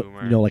 smart. You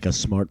boomer. know, like a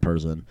smart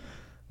person.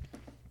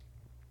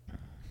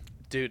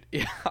 Dude,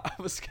 yeah, I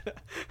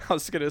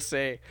was gonna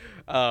say,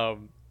 I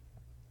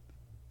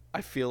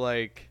feel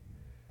like,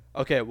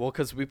 okay, well,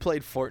 because we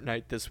played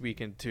Fortnite this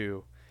weekend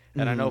too,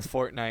 and I know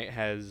Fortnite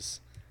has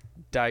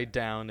died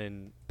down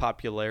in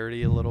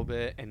popularity a little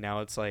bit, and now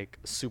it's like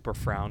super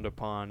frowned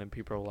upon, and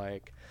people are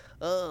like,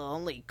 oh,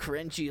 only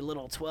cringy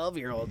little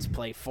 12-year-olds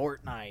play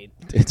Fortnite.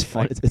 It's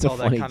fun. Like, it's a all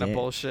funny that kind game. of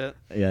bullshit.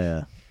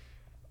 Yeah.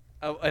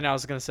 Oh, and I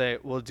was gonna say,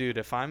 well, dude,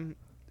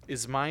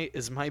 is my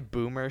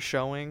boomer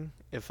showing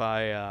if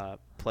I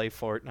play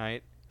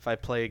Fortnite? If I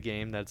play a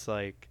game that's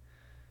like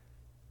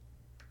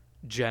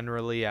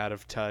generally out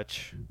of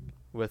touch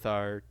with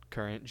our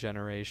current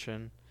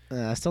generation?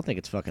 I still think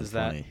it's fucking Is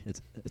that- funny.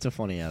 It's a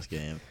funny ass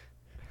game.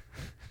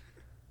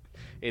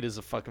 It is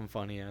a fucking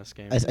funny ass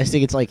game. I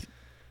think it's like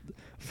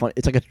fun.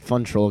 It's like a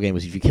fun troll game.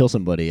 Is if you kill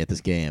somebody at this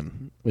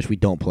game, which we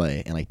don't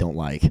play and like don't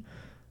like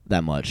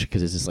that much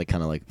because it's just like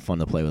kind of like fun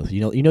to play with.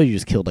 You you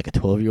just killed like a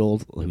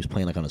 12-year-old who's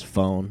playing like on his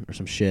phone or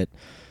some shit,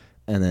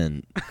 and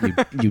then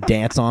you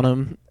dance on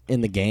him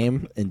in the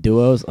game in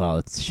duos. Oh,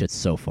 that shit's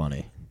so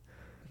funny.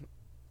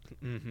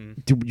 Mm-hmm.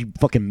 Dude, you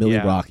fucking Millie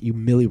Yeah. Rock. You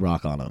Millie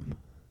Rock on him.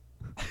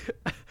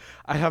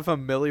 I have a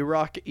Millie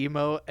Rock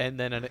emo and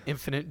then an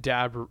Infinite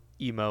Dab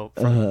emo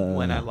from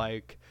when I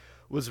like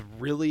was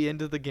really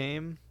into the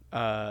game.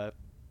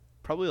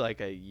 Probably like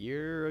a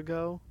year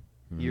ago,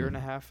 year and a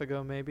half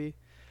ago maybe.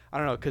 I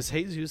don't know, because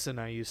Jesus and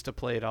I used to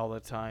play it all the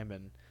time,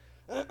 and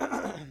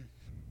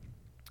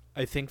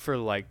I think for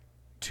like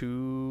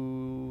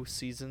 2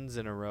 seasons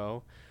in a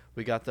row,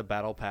 we got the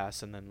battle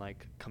pass and then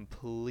like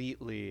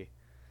completely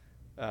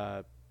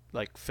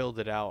like filled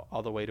it out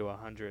all the way to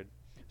 100.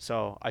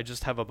 So I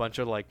just have a bunch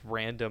of like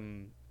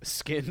random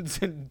skins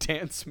and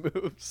dance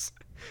moves.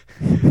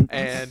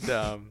 And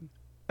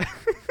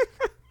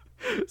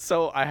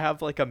so I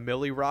have like a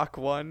Millie Rock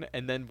one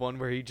and then one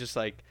where he just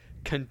like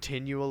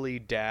continually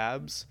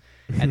dabs.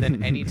 And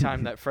then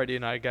anytime that Freddie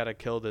and I got a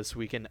kill this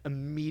weekend,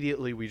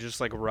 immediately we just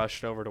like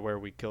rushed over to where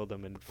we killed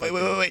him and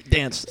Wait,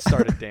 dance.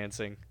 started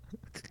dancing.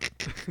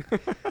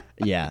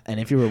 Yeah, and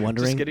if you were Just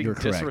wondering, getting you're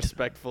correct.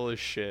 disrespectful as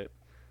shit.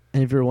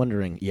 And if you're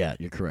wondering, yeah,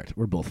 you're correct.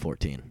 We're both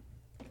 14.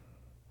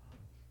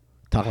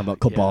 Talking about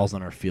balls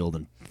on our field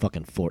in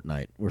fucking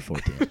Fortnite. We're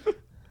 14.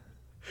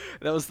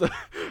 That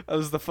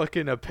was the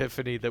fucking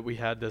epiphany that we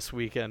had this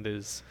weekend.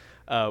 Is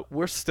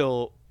we're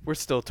still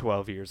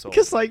 12 years old.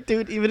 Because, like,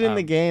 dude, even in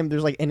the game,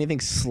 there's, like, anything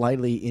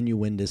slightly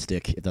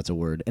innuendistic, if that's a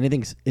word.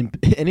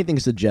 Anything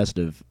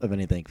suggestive of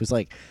anything. Because,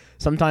 like,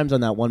 sometimes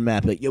on that one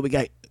map, like, yo, we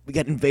got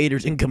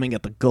invaders incoming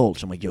at the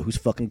Gulch. I'm like, yo, who's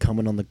fucking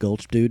coming on the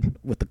Gulch, dude?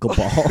 With the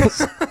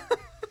balls.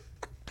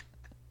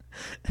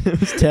 It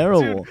was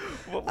terrible.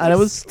 Dude, and I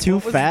was too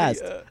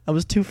fast. I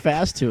was too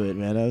fast to it,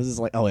 man. I was just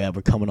like, oh, yeah,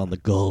 we're coming on the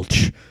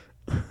Gulch.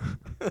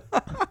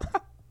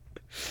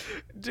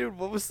 Dude,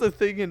 what was the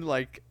thing in,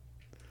 like,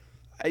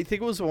 I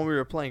think it was when we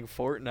were playing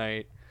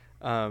Fortnite.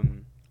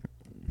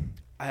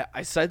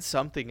 I said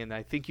something, and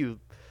I think you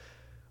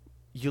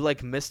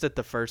like missed it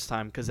the first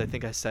time because I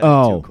think I said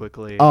it too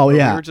quickly. Oh, Or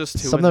yeah. we were just too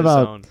Something in the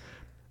about zone.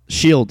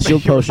 shield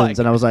potions, like-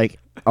 and I was like,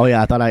 oh,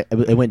 yeah, I thought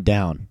it went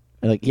down.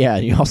 And like, yeah,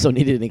 you also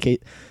need it in case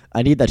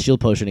I need that shield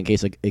potion in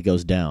case it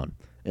goes down.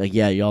 And like,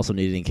 yeah, you also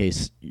need it in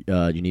case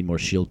you need more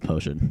shield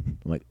potion.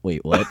 I'm like,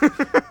 wait, what?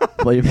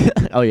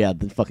 Oh yeah,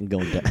 the fucking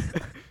going down.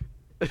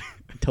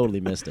 Totally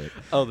missed it.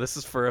 Oh, this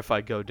is for if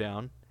I go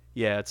down.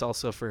 Yeah, it's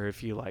also for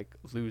if you like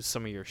lose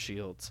some of your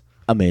shields.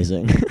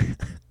 Amazing.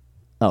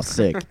 Oh,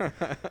 sick.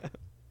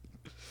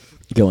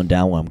 Going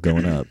down while I'm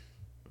going up.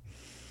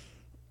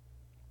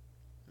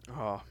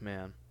 Oh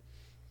man.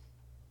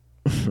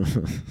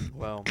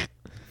 Well,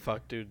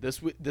 fuck, dude.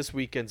 This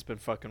weekend's been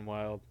fucking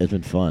wild. It's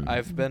been fun.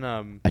 I've been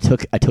I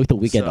took the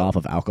weekend so- off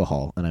of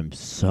alcohol, and I'm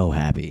so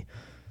happy.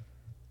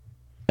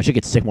 I should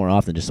get sick more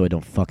often just so I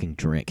don't fucking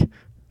drink.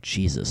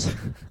 Jesus.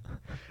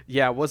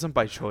 Yeah, it wasn't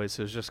by choice.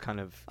 It was just kind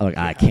of. Like,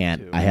 you I had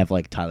can't. to. I have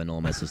like Tylenol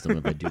in my system.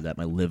 If I do that,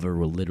 my liver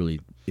will literally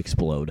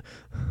explode.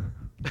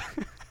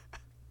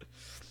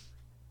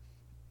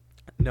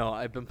 No,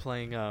 I've been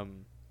playing. Have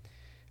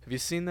you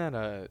seen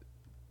that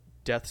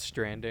Death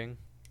Stranding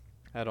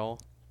at all?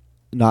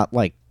 Not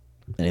like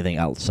anything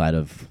outside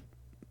of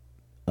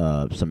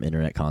some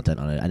internet content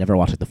on it. I never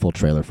watched like the full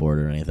trailer for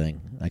it or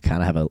anything. I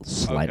kind of have a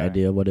slight Okay.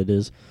 idea of what it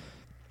is.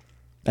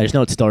 I just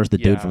know it stars the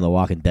dude Yeah. from The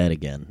Walking Dead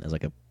again as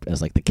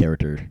like the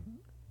character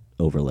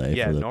overlay.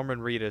 Yeah, for the, Norman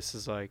Reedus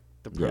is like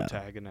the Yeah.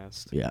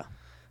 protagonist. Yeah.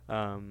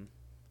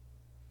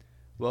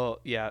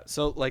 Well, yeah.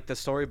 So like the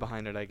story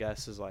behind it, I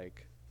guess, is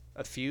like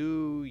a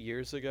few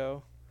years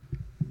ago.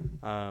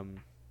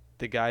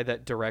 The guy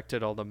that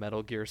directed all the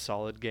Metal Gear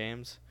Solid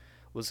games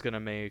was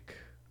gonna make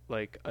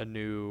like a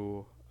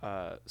new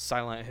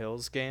Silent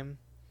Hills game,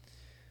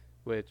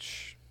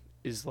 which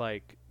is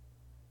like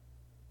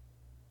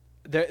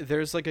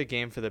there's like a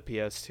game for the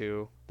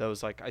PS2 that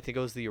was like, I think it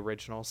was the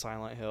original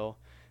Silent Hill,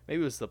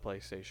 maybe it was the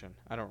PlayStation,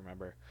 I don't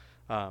remember,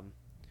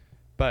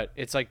 but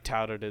it's like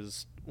touted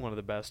as one of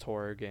the best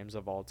horror games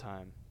of all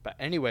time. But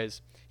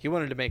anyways, he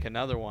wanted to make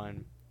another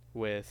one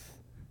with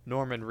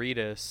Norman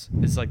Reedus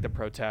is like the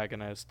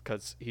protagonist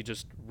because he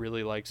just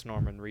really likes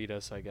Norman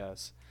Reedus, I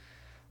guess.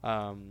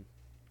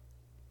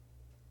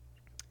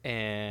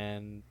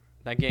 And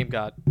that game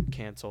got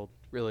canceled.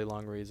 Really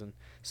long reason.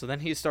 So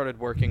then he started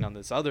working on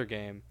this other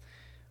game,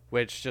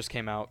 which just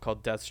came out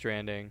called Death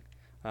Stranding.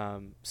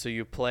 So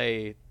you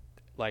play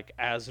like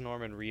as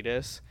Norman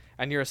Reedus,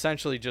 and you're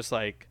essentially just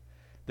like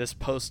this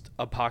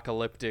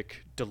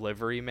post-apocalyptic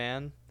delivery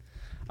man.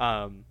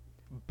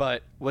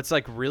 But what's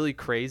like really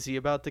crazy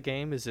about the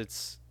game is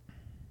it's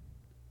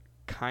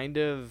kind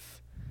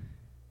of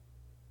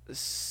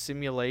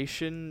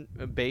simulation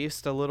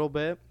based a little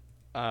bit.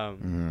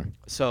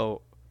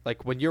 So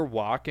like when you're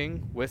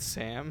walking with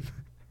Sam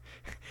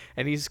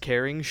and he's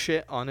carrying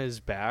shit on his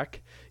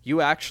back, you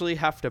actually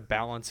have to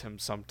balance him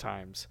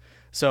sometimes.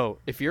 So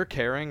if you're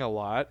carrying a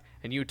lot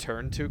and you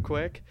turn too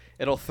quick,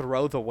 it'll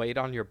throw the weight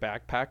on your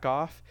backpack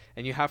off,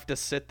 and you have to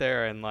sit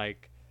there and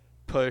like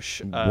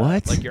push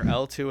What? like your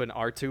L2 and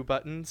R2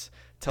 buttons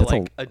to That's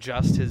like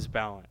adjust his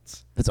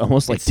balance. That's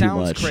almost like it too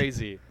sounds much.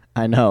 crazy.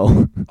 I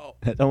know. Oh,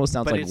 It almost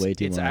sounds but like way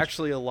too it's much.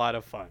 actually a lot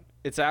of fun.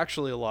 It's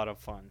actually a lot of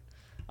fun.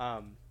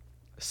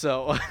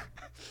 So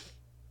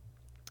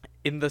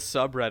in the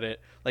subreddit,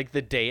 like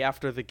the day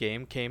after the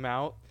game came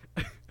out,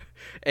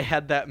 it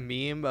had that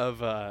meme of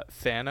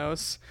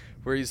Thanos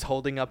where he's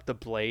holding up the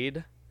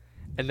blade,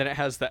 and then it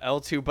has the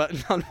L2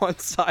 button on one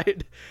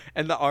side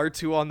and the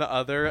R2 on the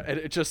other, and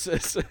it just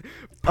says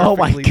Oh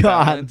my perfectly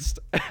God. balanced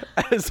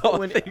as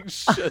all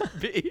things should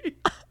be.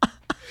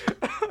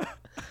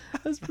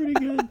 That's pretty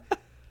good.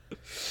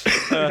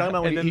 You're talking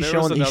about when and then he's there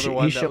was showing another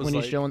one that was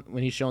like-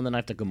 when he's showing the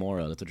knife to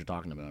Gamora. That's what you're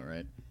talking about,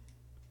 right?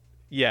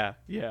 Yeah.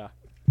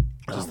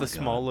 Oh Just my the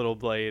small God. little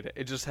blade.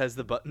 It just has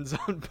the buttons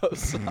on both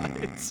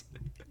sides.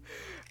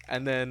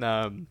 And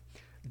then,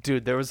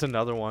 dude, there was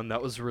another one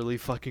that was really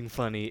fucking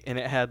funny, and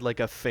it had like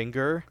a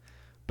finger,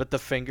 but the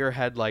finger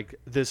had like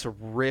this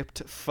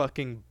ripped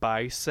fucking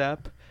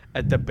bicep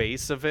at the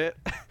base of it.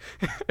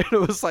 And it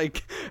was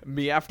like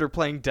me after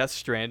playing Death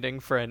Stranding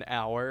for an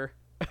hour,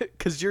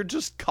 because you're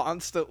just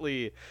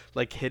constantly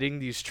like hitting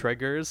these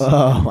triggers.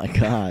 Oh my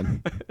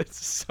God.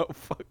 It's so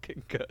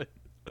fucking good.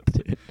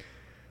 Dude.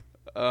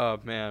 Oh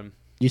man.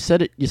 You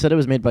said it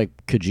was made by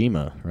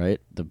Kojima, right?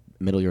 The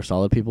Metal Gear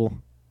Solid people.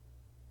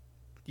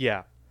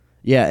 Yeah.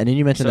 Yeah, and then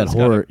you mentioned So that it's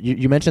got horror.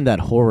 You mentioned that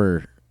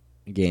horror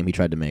game he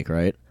tried to make,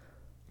 right?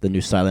 The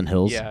new Silent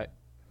Hills. Yeah.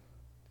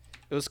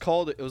 It was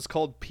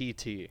called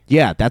PT.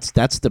 Yeah, that's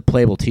the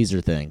playable teaser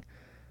thing.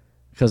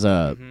 Because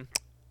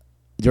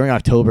during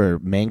October,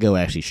 Mango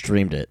actually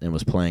streamed it and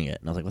was playing it,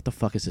 and I was like, "What the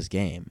fuck is this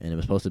game?" And it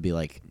was supposed to be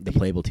like the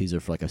playable teaser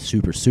for like a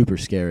super super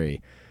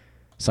scary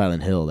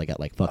Silent Hill that got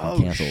like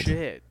fucking canceled.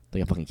 Shit. They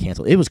got fucking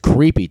canceled. It was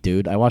creepy,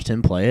 dude. I watched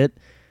him play it,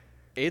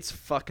 It's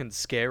fucking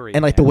scary.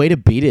 and like the way to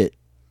beat it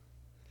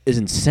is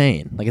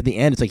insane. Like at the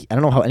end, it's like I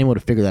don't know how anyone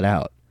would figure that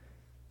out.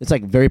 It's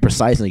like very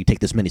precise, and you take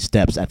this many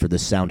steps after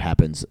this sound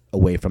happens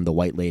away from the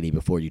white lady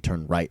before you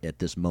turn right at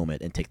this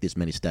moment and take this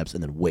many steps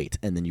and then wait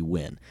and then you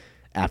win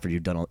after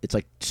you've done all. It's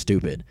like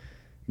stupid.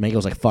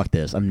 Mango's like, fuck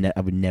this. I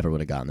would never would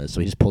have gotten this,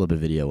 so he just pulled up a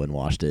video and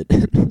watched it.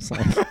 It's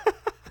like,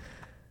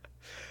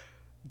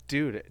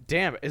 dude,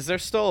 damn, is there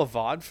still a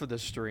VOD for the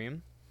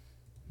stream?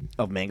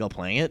 of Mango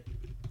playing it.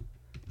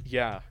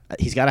 Yeah.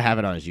 He's got to have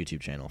it on his YouTube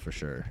channel for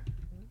sure.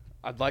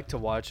 I'd like to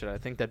watch it. I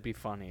think that'd be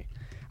funny.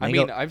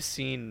 Mango- I mean, I've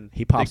seen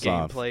He pops the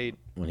off gameplay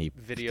when he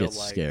video gets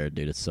like scared,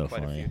 dude. It's so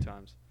quite a funny. few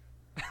times.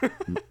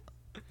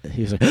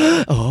 He was like,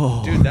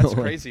 "Oh, Dude, that's Like,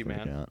 crazy,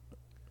 man. freak out.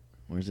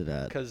 Where's it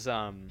at? Because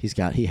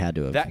He had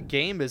to have. that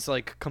game is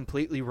like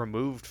completely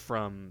removed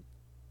from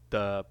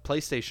the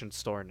PlayStation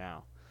Store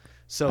now.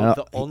 So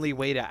the only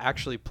way to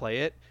actually play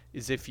it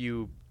is if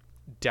you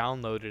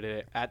downloaded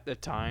it at the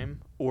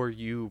time or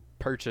you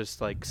purchased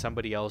like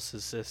somebody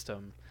else's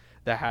system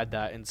that had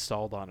that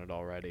installed on it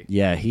already.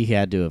 Yeah, he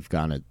had to have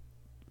gotten it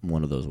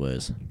one of those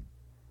ways.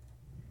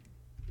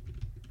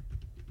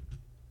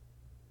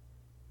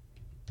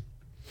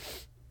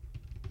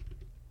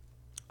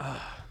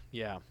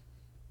 Yeah.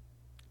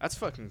 That's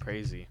fucking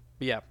crazy.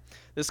 But yeah,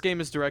 this game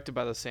is directed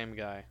by the same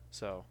guy,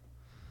 so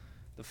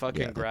the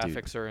fucking Yeah, that dude.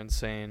 graphics are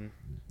insane.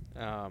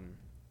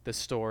 The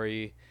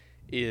story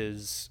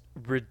is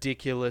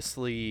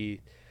ridiculously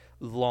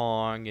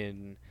long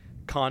and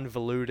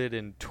convoluted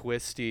and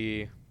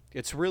twisty.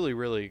 It's really,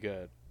 really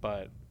good,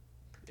 but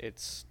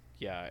it's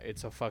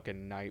a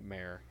fucking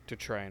nightmare to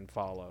try and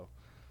follow.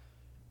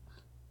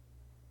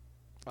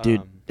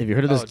 Dude, have you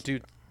heard of this? Oh,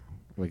 dude,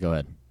 Wait, go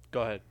ahead.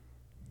 go ahead.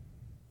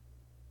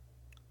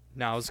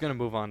 No, I was gonna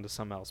move on to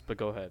something else, but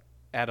go ahead.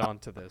 Add on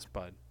to this,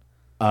 bud.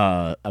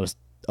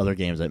 Other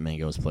games that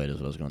Mango has played is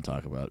what I was going to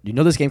talk about. You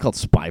know this game called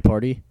Spy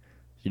Party? Do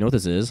you know what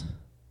this is?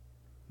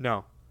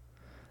 No.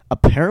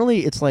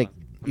 Apparently, it's like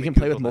Let you me can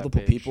play with Google that multiple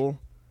page. people,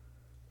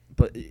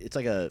 but it's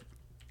like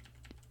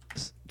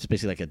just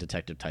basically like a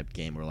detective type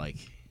game where like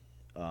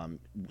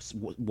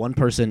one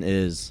person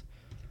is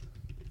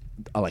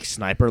a like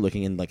sniper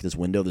looking in like this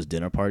window of this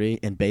dinner party,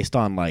 and based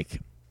on like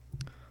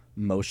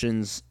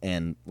motions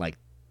and like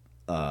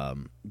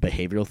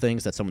behavioral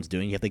things that someone's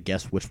doing, you have to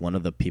guess which one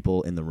of the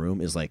people in the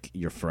room is like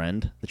your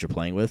friend that you're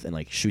playing with and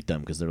like shoot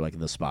them because they're like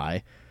the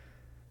spy.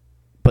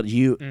 But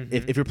you,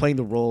 if you're playing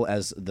the role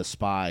as the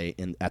spy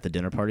at the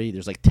dinner party,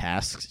 there's like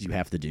tasks you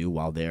have to do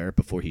while there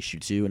before he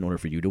shoots you in order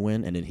for you to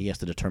win, and then he has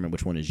to determine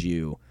which one is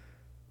you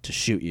to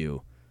shoot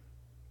you.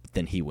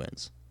 Then he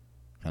wins,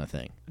 kind of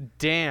thing.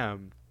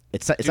 Damn.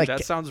 It's Dude, like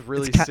that sounds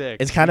really it's sick.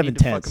 It's kind We of need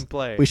to intense. fucking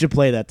play. We should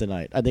play that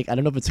tonight. I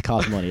don't know if it's a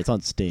cost money. It's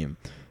on Steam,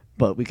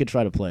 but we could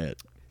try to play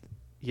it.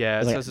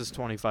 Yeah, it like- says it's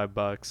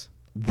 $25.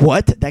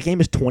 What? That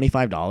game is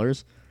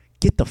 $25?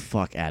 Get the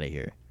fuck out of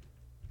here.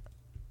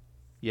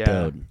 Yeah,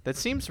 Dude. that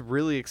seems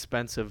really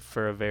expensive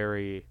for a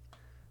very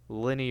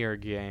linear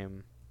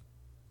game.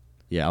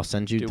 Yeah, I'll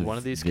send you. Dude, the one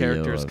of these video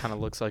characters of- kind of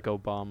looks like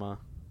Obama.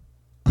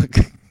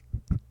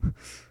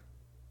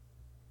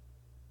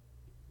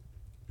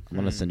 I'm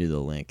gonna send you the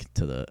link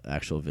to the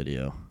actual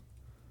video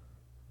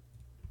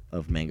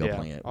of Mango Yeah,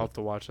 playing it. I'll have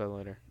to watch that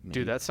later. Mango.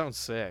 Dude, that sounds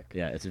sick.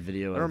 Yeah, it's a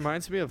video. It of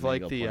reminds me of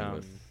Mango like the playing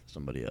with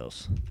somebody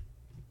else.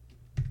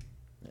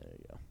 There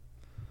you go.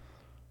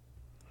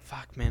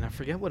 fuck man, I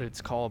forget what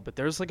it's called, but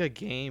there's like a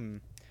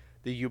game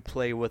that you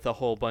play with a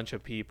whole bunch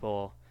of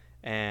people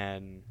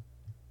and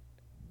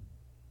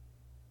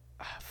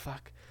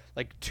fuck,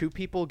 like two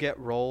people get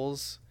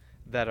roles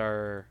that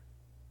are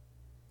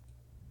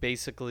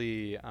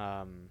basically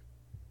I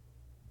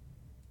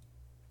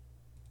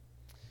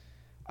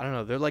don't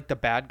know, they're like the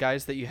bad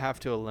guys that you have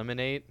to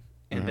eliminate,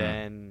 and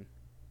then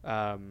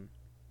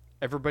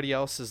everybody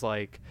else is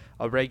like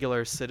a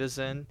regular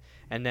citizen,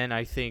 and then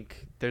I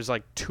think there's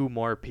like two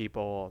more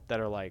people that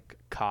are like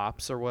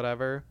cops or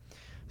whatever.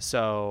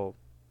 So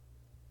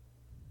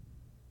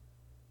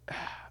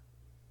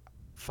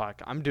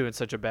fuck, I'm doing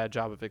such a bad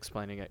job of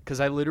explaining it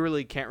because I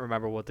literally can't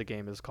remember what the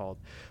game is called.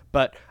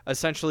 But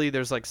essentially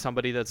there's like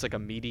somebody that's like a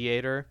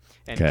mediator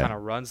and Okay. kind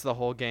of runs the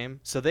whole game,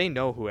 so they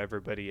know who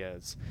everybody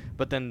is.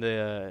 But then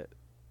the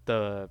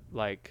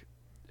like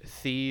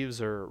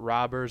thieves or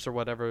robbers or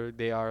whatever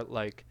they are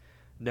like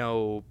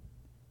know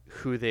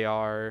who they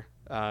are,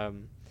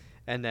 and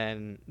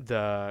then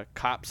the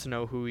cops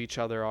know who each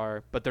other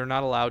are, but they're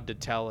not allowed to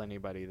tell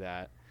anybody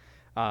that.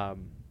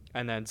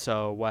 And then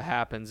so what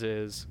happens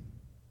is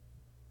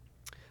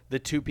the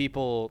two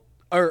people,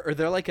 or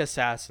they're like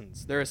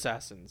assassins. They're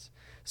assassins.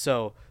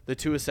 So the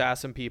two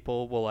assassin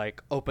people will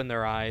like open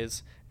their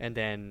eyes and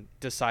then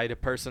decide a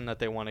person that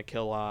they want to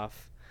kill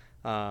off,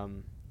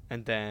 and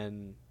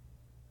then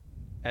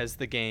as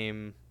the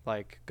game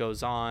like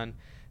goes on,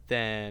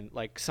 then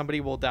like somebody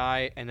will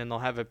die, and then they'll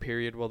have a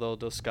period where they'll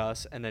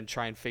discuss and then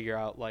try and figure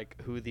out like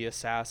who the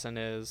assassin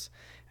is,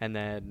 and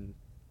then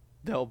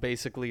they'll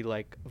basically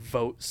like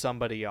vote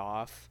somebody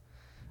off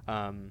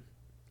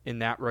in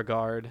that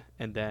regard,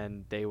 and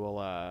then they will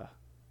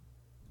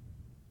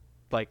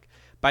like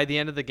by the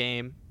end of the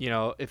game, you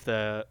know, if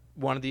the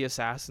one of the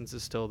assassins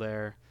is still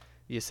there,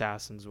 the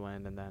assassins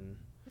win, and then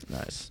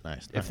Nice.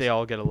 if they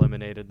all get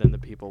eliminated, then the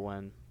people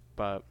win.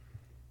 But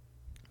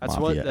that's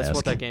what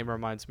that game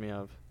reminds me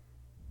of.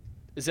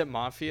 Is it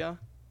Mafia?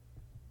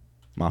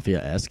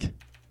 Mafia-esque.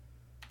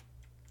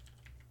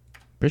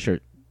 Pretty sure.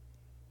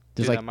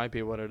 Dude, that might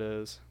be what it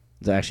is.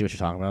 Is that actually what you're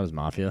talking about? Is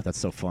Mafia? That's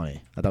so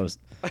funny. I thought it was.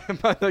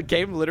 The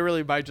game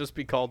literally might just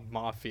be called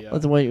Mafia.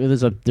 That's the way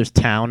there's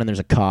town and there's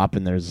a cop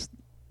and there's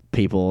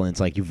people, and it's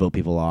like you vote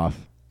people off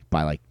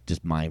by like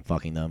just mind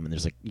fucking them, and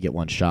there's like you get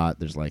one shot.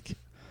 There's like,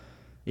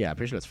 yeah, I'm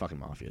pretty sure it's fucking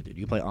Mafia, dude.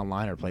 You can play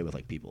online or play with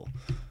like people.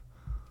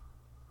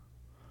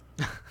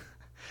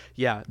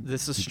 Yeah,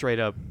 this is straight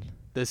up.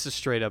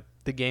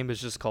 The game is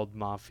just called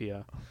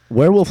Mafia.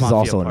 Werewolf is Mafia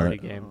also party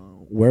game.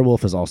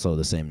 Werewolf is also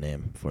the same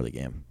name for the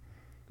game.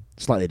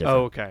 Slightly different.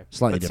 Oh, okay.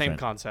 Slightly but different. Same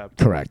concept.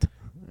 Correct.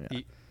 Yeah.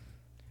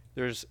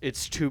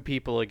 It's two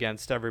people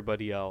against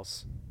everybody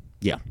else.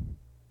 Yeah.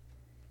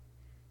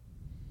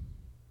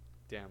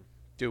 Damn,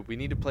 dude, we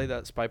need to play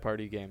that Spy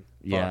Party game.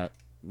 Yeah. Fuck.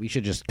 We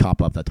should just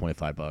cop up that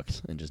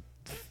 $25 and just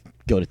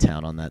go to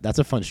town on that. That's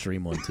a fun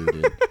stream one too,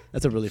 dude.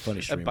 That's a really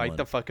funny stream And bite one.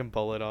 the fucking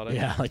bullet on it.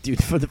 Yeah, like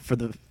dude, for the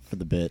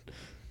bit,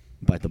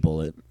 bite the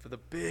bullet. For the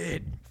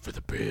bid.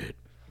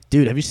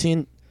 Dude, have you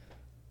seen?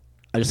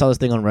 I just saw this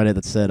thing on Reddit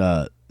that said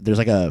there's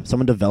like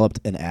someone developed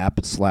an app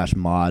 /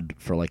 mod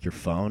for like your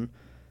phone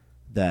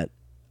that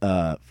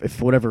if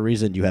for whatever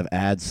reason you have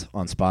ads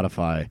on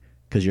Spotify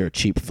because you're a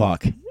cheap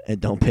fuck and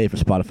don't pay for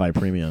Spotify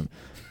Premium.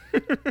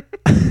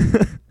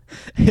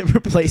 It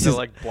replaces to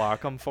like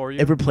block them for you.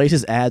 It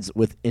replaces ads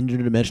with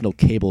interdimensional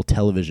cable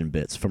television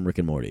bits from Rick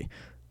and Morty.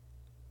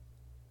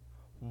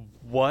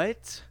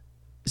 What?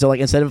 So like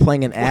instead of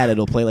playing an ad,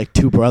 it'll play like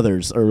Two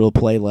Brothers, or it'll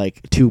play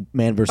like Two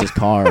Man vs.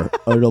 Car,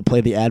 or it'll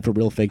play the ad for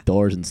Real Fake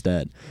Doors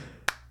instead.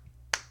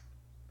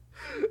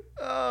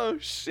 Oh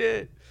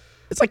shit!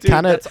 It's like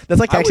kind of that's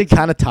like actually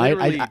kind of tight.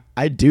 literally-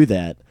 I do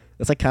that.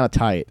 That's like kind of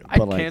tight. I'd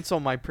but like, cancel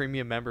my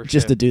premium membership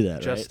just to do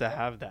that, just right? to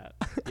have that.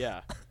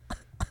 Yeah,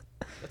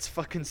 that's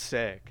fucking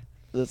sick.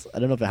 I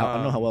don't know if I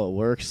don't know how well it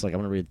works. Like I'm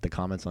gonna read the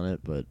comments on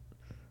it, but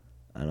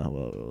I don't know how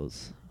well it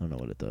goes. I don't know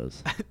what it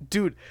does.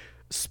 Dude,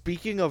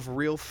 speaking of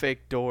Real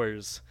Fake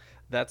Doors,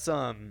 that's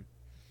when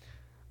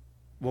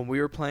we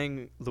were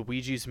playing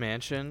Luigi's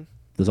Mansion.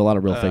 There's a lot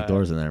of real fake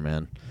doors in there,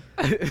 man.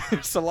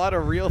 There's a lot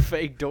of real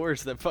fake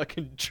doors that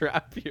fucking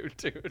trap you,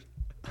 dude.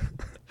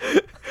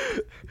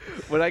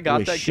 When I got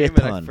Holy that shit game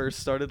and I ton. first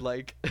started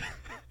like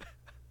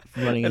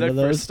Running and I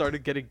into first those.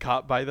 started getting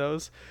caught by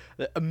those,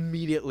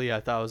 immediately I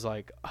thought I was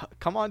like,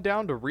 come on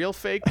down to Real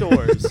Fake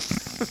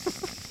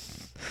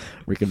Doors.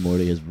 Rick and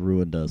Morty has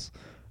ruined us,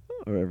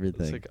 or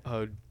everything. It's like,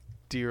 oh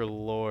dear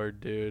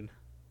Lord, dude.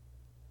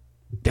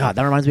 God,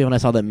 that reminds me of when I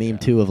saw that meme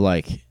too of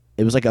like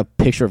it was like a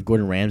picture of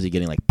Gordon Ramsay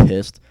getting like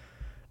pissed,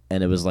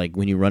 and it was like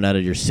when you run out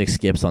of your 6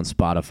 skips on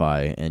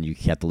Spotify and you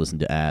have to listen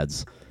to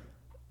ads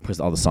because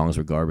all the songs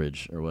were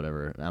garbage or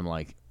whatever. And I'm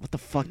like, what the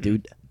fuck,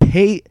 dude?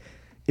 Pay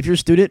if you're a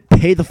student,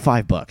 pay the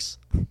 $5.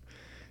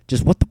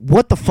 Just what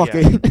the fuck?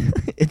 Yeah.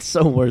 It's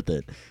so worth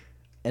it.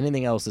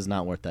 Anything else is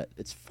not worth that.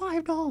 It's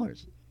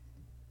 $5.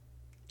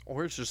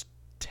 Or it's just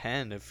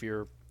 10 if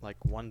you're like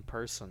one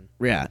person.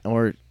 Yeah,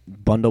 or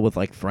bundle with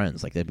like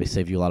friends. Like they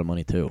save you a lot of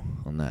money too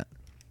on that.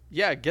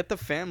 Yeah, get the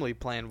family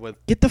plan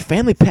with Get the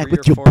family pack 3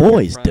 with or your 4 of your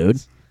boys,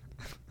 dude. friends.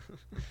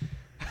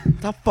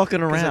 Stop fucking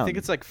 'Cause around. I think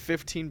it's like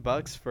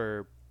 $15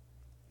 for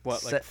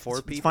what, like 4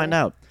 people? Let's find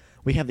out.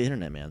 We have the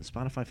internet, man.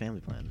 Spotify family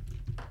plan.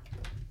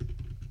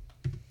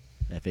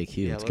 FAQ.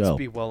 Yeah, let's let's go.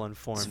 be well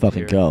informed. Let's fucking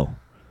here. go.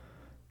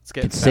 Let's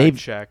get Can fact save-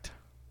 checked.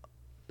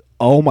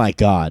 Oh my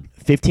God!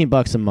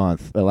 $15 a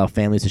month allow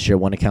families to share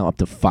one account up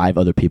to 5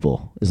 other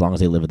people as long as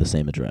they live at the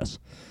same address.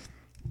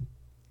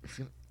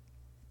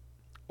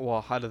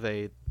 Well, how do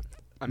they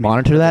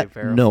Monitor how do that?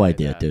 they No verify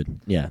idea, that? dude.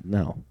 Yeah,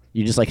 no.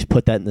 You just like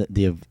put that in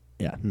the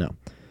yeah, no.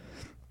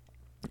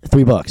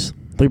 $3.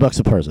 $3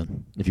 a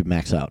person if you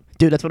max out.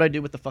 Dude, that's what I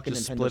do with the fucking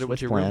Just Nintendo split it with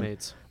Switch your plan.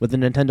 roommates. With the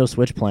Nintendo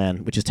Switch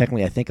plan, which is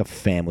technically I think a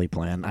family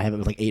plan. I have it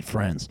with like 8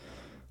 friends.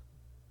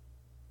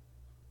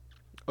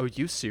 Oh,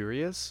 you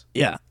serious?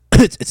 Yeah.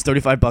 it's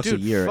 $35 a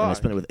Dude, year and I fuck.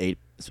 spend it with 8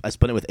 I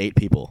spend it with 8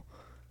 people.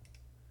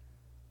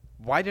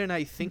 Why didn't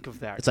I think of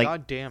that? It's like-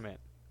 God damn it.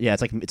 Yeah,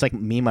 it's like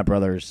me, my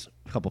brothers,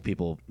 a couple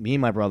people, me,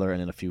 my brother,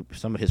 and then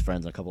some of his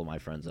friends, and a couple of my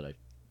friends that I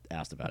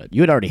asked about it.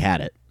 You had already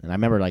had it, and I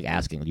remember like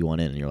asking, "Do you want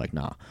in?" And you're like,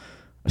 "Nah."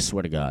 I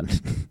swear to God,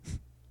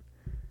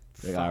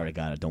 like, I already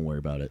got it. Don't worry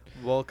about it.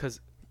 Well, because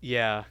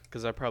Yeah,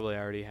 because I probably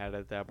already had it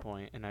at that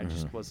point, and I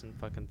just wasn't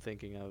fucking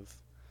thinking of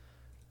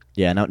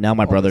Yeah, now my all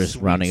the brother's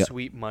sweet, rounding up.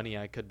 sweet money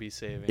I could be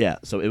saving. Yeah,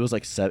 so it was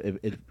like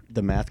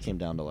the math came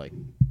down to like,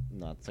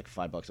 no, it's like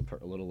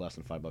 $5 a little less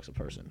than $5 a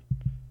person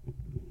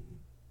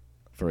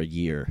for a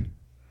year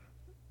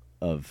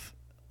of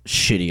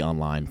shitty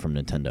online from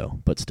Nintendo,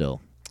 but still.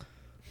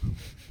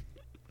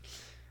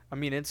 I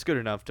mean, it's good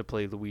enough to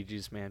play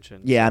Luigi's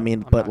Mansion. Yeah, so I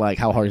mean, I'm but not like,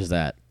 how hard is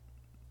that?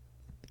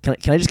 Can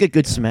I just get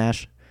good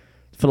Smash?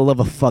 For the love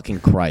of fucking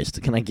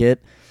Christ, can I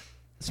get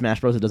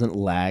Smash Bros. That doesn't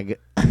lag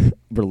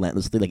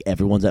relentlessly like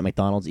everyone's at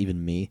McDonald's,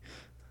 even me?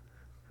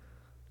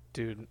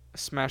 Dude,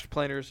 Smash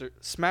players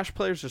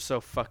are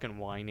so fucking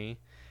whiny.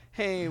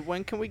 Hey,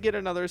 when can we get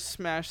another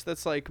Smash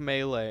that's like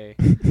Melee?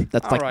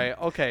 That's All like right,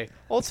 okay.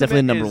 it's definitely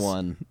Ultimate number is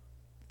one.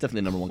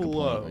 Definitely number one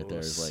component right there.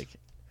 Is close. like,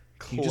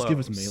 can you just give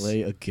us Close.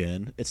 Melee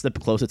again? It's the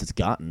closest it's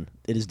gotten.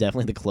 It is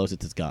definitely the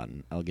closest it's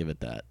gotten. I'll give it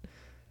that.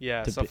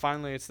 Yeah, to so be-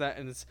 finally it's that,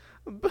 and it's,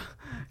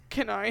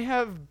 can I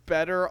have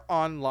better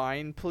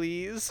online,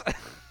 please?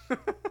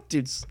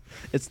 Dude,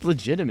 it's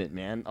legitimate,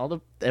 man.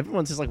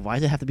 Everyone's just like, why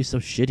does it have to be so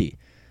shitty?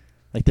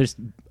 Like, there's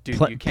Dude,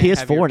 pl- you can't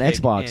have PS4 your and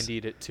cake Xbox. and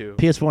eat it too.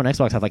 PS4 and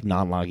Xbox have like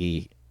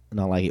non-laggy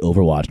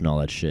Overwatch and all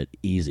that shit.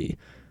 Easy.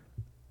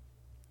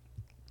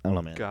 I don't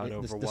know, man. God, The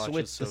Overwatch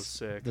Switch, is so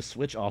sick. The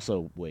Switch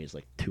also weighs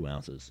like 2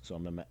 ounces, so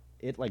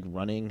it like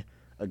running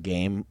a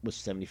game with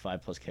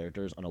 75 plus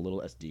characters on a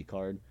little SD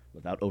card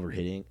without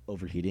overheating,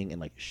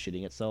 and like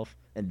shitting itself,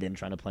 and then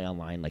trying to play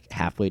online like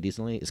halfway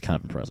decently is kind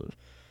of impressive.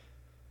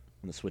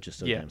 And the Switch is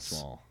so damn Yes,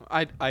 small.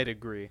 I'd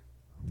agree.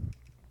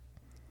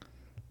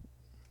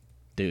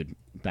 Dude,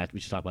 we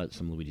should talk about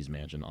some Luigi's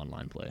Mansion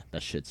online play.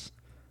 That shit's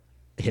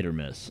hit or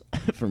miss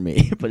for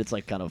me, but it's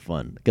like kind of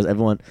fun because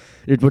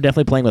we're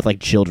definitely playing with like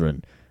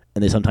children,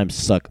 and they sometimes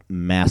suck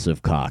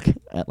massive cock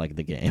at like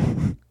the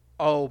game.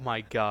 Oh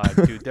my god,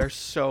 dude, they're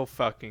so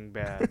fucking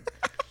bad.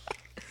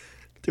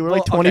 Dude, we're Well,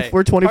 like 20. okay,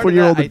 We're part of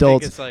 24-year-old that, I think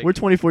adults. it's like- We're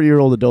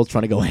 24-year-old adults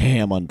trying to go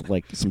ham on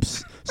like some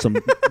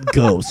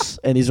ghosts,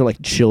 and these are like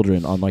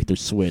children on like their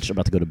Switch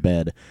about to go to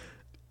bed.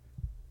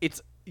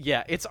 It's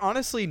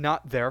honestly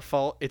not their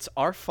fault. It's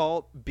our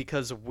fault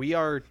because we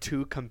are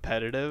too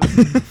competitive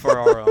for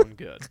our own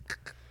good.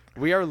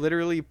 We are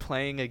literally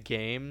playing a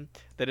game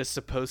that is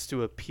supposed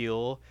to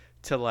appeal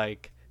to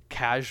like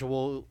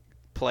casual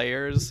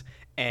players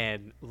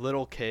and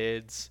little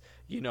kids,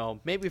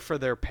 maybe for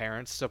their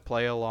parents to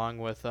play along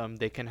with them.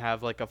 They can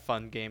have like a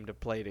fun game to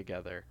play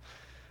together.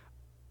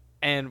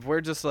 And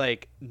we're just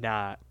like,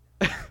 nah.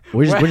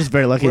 We're just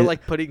very lucky. We're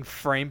like putting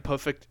frame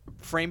perfect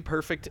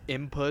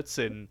inputs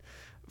and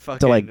fucking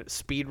To, like-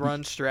 speed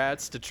run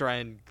strats to try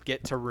and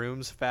get to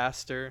rooms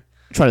faster.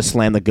 Try to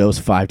slam the ghost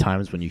 5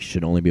 times when you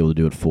should only be able to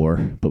do it 4.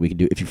 But we can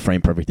do if you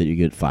frame perfect it, you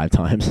get it 5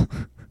 times.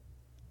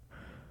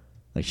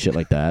 Like shit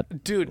like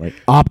that. Dude, Like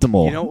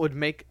optimal. you know what would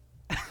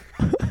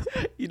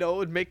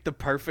make the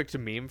perfect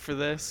meme for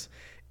this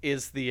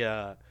is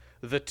the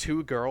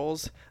 2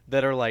 girls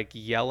that are like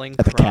yelling,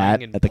 At the crying,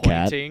 cat? and At the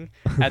cat? pointing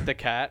at the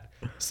cat.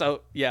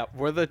 So yeah,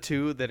 we're the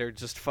 2 that are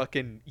just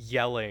fucking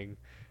yelling,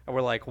 and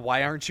we're like,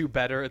 "Why aren't you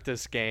better at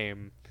this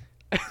game?"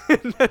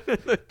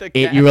 The cat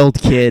 8-year-old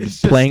kid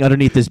is just- playing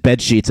underneath his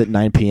bed sheets at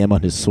 9 p.m.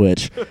 on his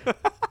Switch.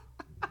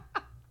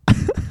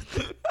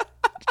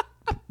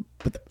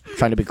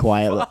 Trying to be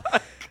quiet.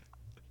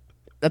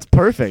 That's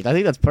perfect. I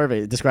think that's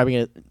perfect. Describing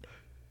a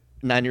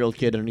 9-year-old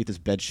kid underneath his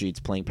bed sheets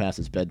playing past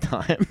his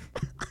bedtime.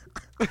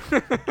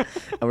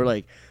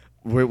 And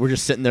we're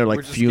just sitting there like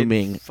We're just getting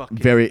fuming, fucking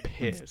very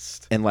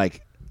pissed. and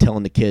like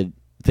telling the kid,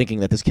 thinking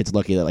that this kid's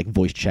lucky that like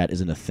voice chat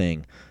isn't a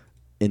thing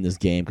in this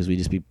game because we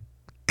just be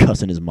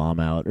cussing his mom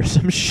out or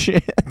some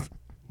shit.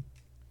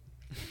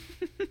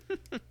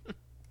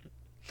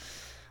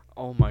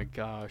 Oh my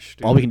gosh,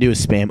 dude. All we can do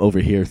is spam over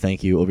here,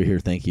 thank you, over here,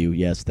 thank you,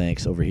 yes,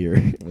 thanks, over here,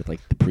 with like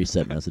the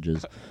preset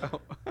messages.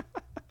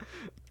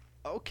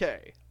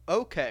 Okay.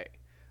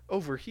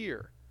 Over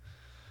here.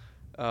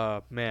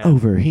 Man.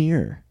 Over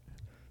here.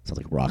 Sounds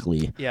like Rock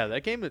Lee. Yeah,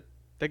 that game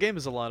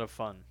is a lot of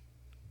fun.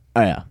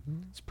 Oh yeah.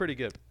 It's pretty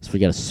good. So we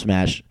gotta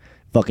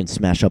fucking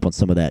smash up on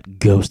some of that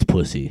ghost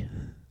pussy.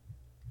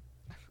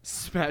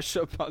 Smash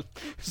up on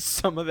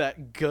some of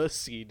that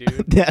gussy,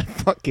 dude. That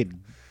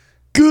fucking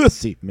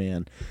gussy,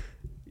 man.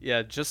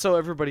 Yeah, just so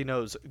everybody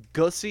knows,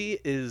 gussy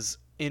is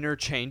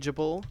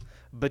interchangeable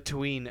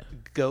between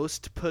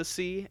ghost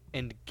pussy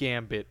and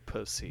gambit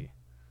pussy.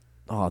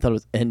 Oh, I thought it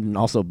was, and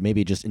also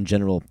maybe just in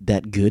general,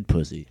 that good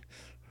pussy.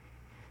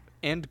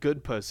 And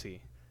good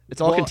pussy.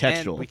 It's all Well,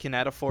 contextual. And we can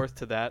add a fourth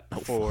to that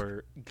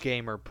for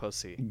gamer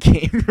pussy.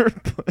 Gamer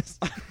pussy.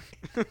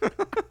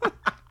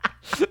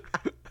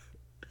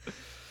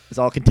 It's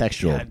all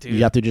contextual. Yeah, dude.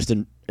 You have to just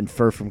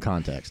infer from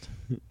context.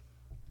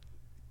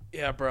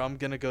 Yeah, bro, I'm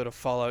gonna go to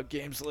Fallout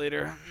Games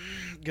later.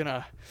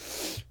 Gonna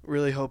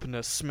really hoping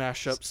to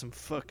smash up some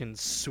fucking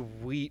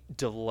sweet,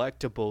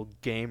 delectable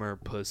gamer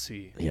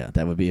pussy. Yeah,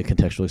 that would be a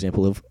contextual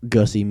example of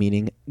gussy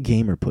meaning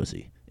gamer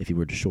pussy, if you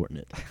were to shorten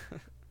it.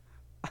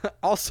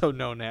 Also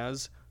known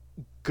as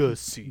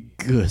gussy.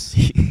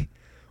 Gussy.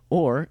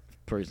 Or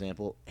for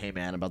example, hey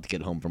man, I'm about to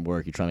get home from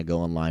work. You're trying to go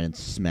online and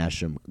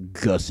smash some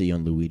Gussie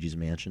on Luigi's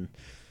Mansion.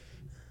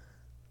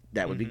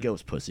 That would be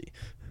ghost pussy.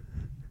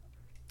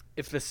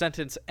 If the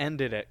sentence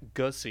ended at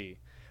Gussie,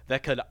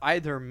 that could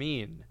either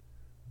mean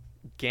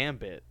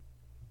Gambit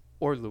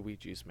or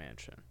Luigi's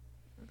Mansion.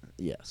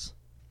 Yes.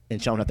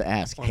 And Sean would have to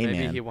ask, Or hey maybe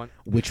man, he want-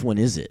 which one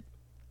is it?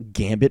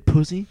 Gambit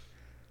pussy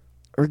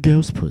or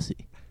ghost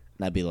pussy?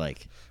 And I'd be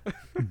like,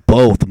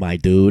 both, my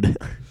dude.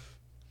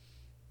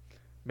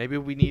 Maybe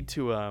we need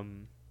to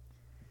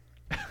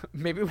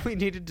maybe we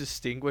need to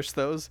distinguish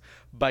those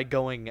by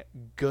going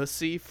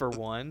Gussie for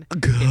one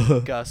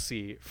and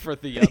Gussie for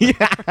the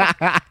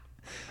other.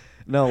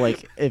 No,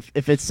 like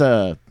if it's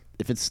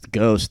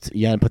ghost,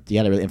 you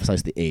gotta really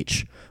emphasize the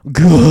H.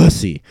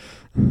 Gussie.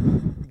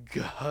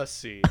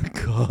 Gussie.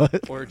 God.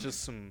 Or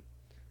just some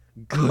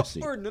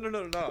Gussie. Or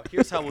no.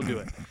 Here's how we'll do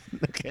it.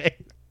 Okay.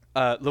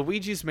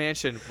 Luigi's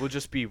Mansion will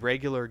just be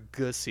regular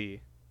Gussie,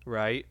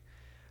 right?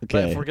 Okay.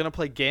 But if we're gonna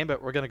play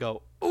Gambit, we're gonna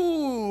go,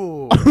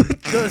 ooh,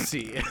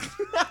 Gussie.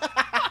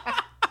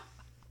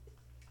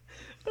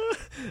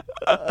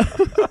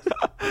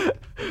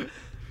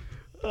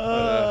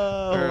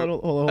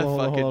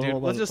 Fuck it, dude.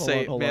 Let's just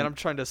say, man, I'm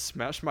trying to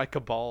smash my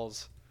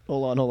cabals.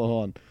 Hold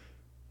on.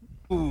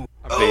 Ooh.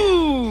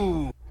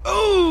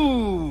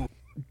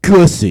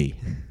 Gussie.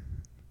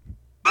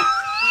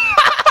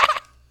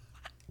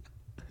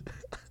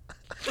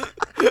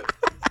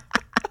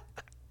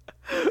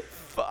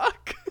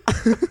 Fuck.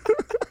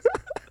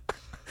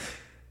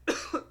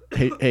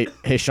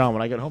 Hey, Sean.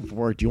 When I get home from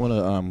work, do you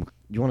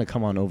wanna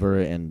come on over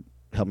and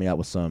help me out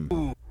with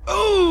some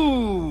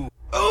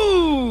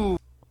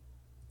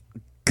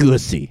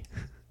Gussie?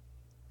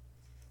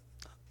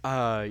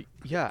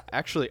 Yeah,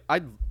 actually,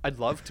 I'd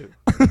love to.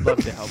 I'd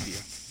love to help you.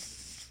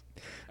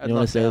 You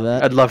want to say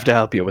that? I'd love to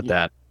help you with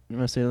that. You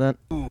want to say that?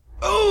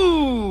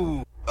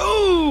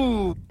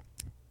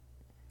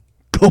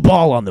 Go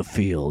ball on the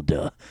field.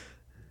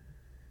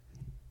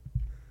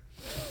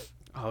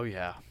 Oh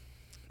yeah.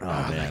 Oh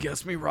That man.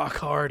 gets me rock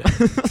hard.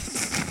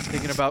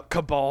 Thinking about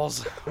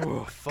cabals.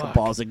 Oh fuck.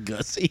 Balls and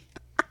Gussie.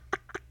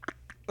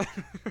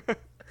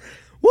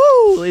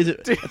 Woo! Ladies,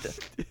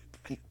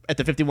 at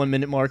the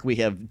 51-minute mark, we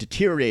have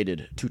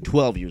deteriorated to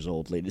 12 years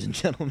old, ladies and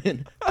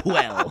gentlemen.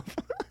 12.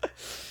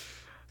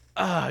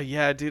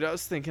 Yeah, dude. I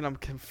was thinking I'm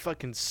gonna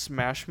fucking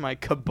smash my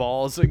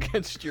cabals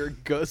against your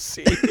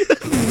Gussie.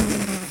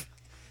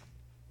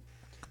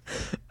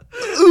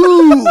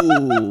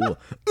 Ooh!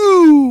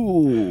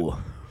 Ooh!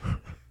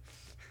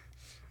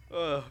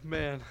 Oh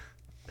man.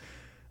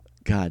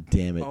 God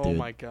damn it, Oh dude.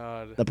 my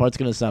god. That part's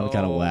gonna sound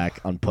kind of Oh. whack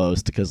on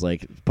post because,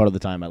 like, part of the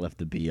time I left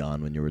the B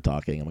on when you were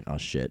talking. I'm like, oh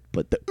shit,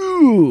 but the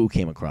ooh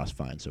came across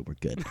fine, so we're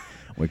good.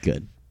 We're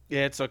good.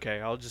 Yeah, it's okay.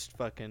 I'll just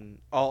fucking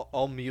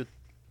I'll mute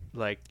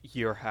like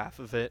your half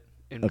of it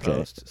in Okay.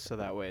 post, so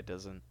that way it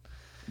doesn't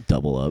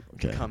Double up.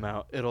 Okay. come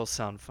out. It'll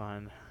sound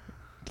fine.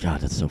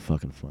 God, that's so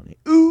fucking funny.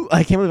 Ooh,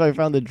 I can't believe I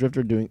found the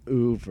Drifter doing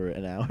ooh for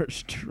an hour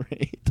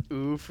straight.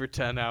 Ooh, for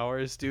 10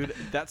 hours, dude.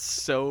 That's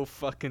so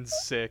fucking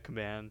sick,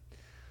 man.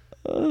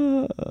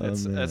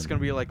 That's gonna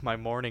be like my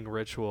morning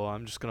ritual.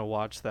 I'm just gonna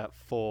watch that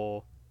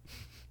full.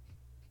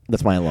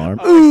 That's my alarm.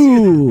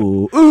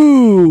 Oh,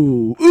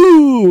 Ooh, ooh,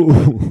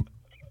 ooh.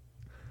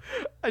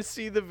 I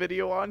see the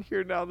video on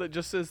here now that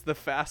just says the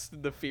Fast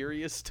and the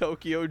Furious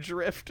Tokyo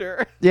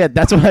Drifter. Yeah,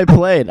 that's what I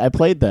played. I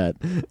played that.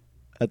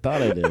 I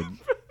thought I did.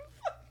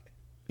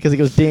 Because it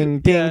goes ding,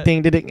 ding, Yeah.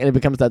 ding, ding, ding, and it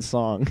becomes that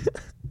song.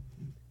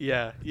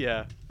 Yeah.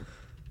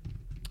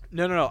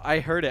 No.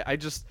 I heard it. I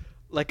just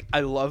I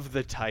love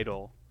the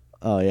title.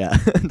 Oh yeah,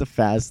 the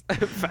Fast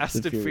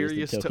Fast the and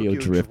Furious the Tokyo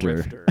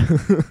Drifter.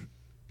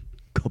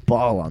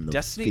 Cabal on the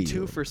Destiny 2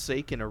 field.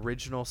 Forsaken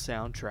original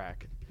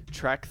soundtrack.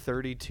 Track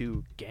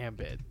 32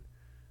 Gambit.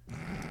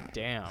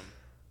 Damn.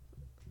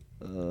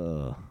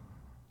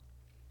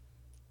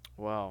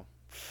 Wow.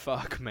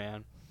 Fuck,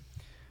 man.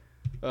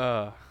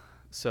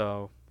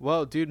 So,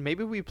 well, dude,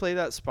 maybe we play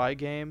that spy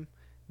game.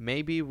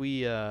 Maybe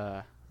we,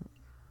 oh,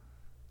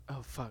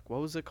 fuck.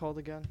 What was it called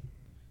again?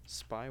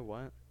 Spy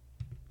what?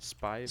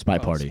 Spy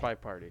Party. Spy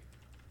Party.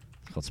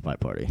 It's called Spy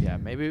Party. Yeah,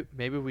 maybe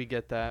we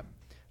get that.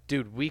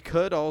 Dude, we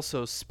could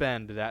also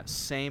spend that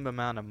same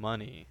amount of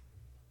money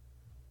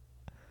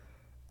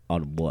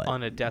On what?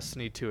 on a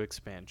Destiny 2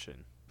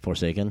 expansion.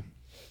 Forsaken?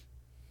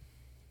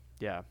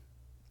 Yeah.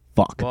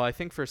 Fuck. Well, I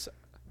think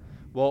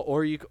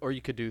or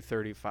you could do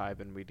 35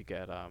 and we'd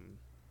get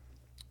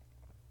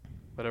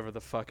whatever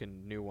the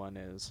fucking new one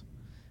is.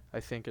 I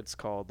think it's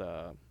called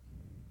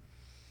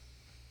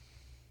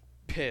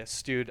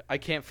Piss, dude. I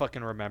can't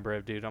fucking remember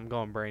it, dude. I'm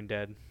going brain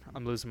dead.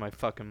 I'm losing my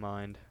fucking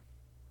mind.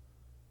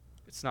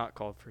 It's not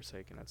called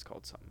Forsaken. It's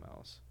called something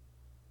else.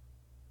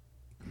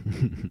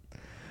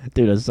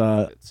 Dude, I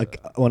saw It's,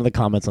 one of the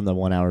comments on the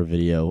 1 hour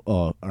video.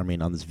 Oh, I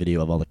mean, on this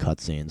video of all the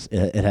cutscenes,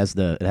 it has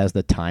the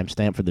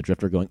timestamp for the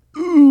Drifter going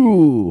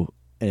ooh,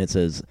 and it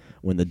says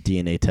when the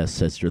DNA test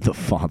says you're the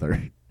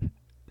father.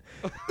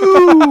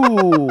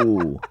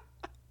 Ooh.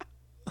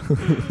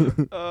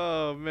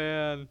 Oh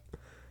man.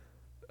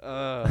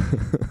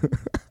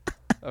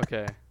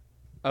 Okay.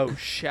 Oh,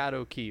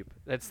 Shadow Keep.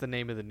 That's the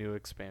name of the new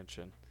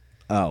expansion.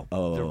 Oh.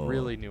 The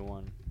really new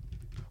one.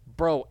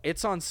 Bro,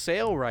 it's on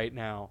sale right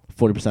now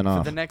 40% for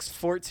off. the next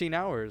 14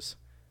 hours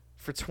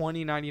for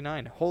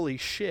 $20.99. Holy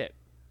shit.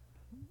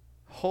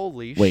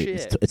 Holy Wait,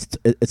 shit. it's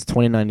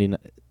 $20.99.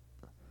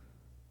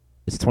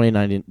 It's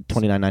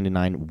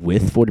 $29.99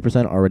 with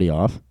 40% already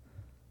off.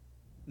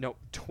 No,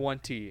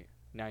 $20.99.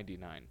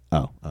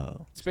 Oh.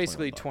 It's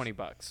basically $20.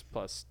 $20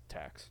 plus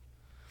tax.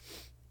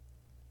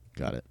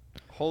 Got it.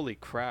 Holy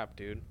crap,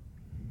 dude.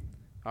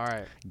 All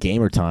right.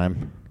 Gamer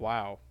time.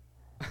 Wow.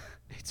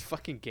 It's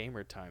fucking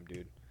gamer time, dude.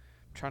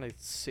 I'm trying to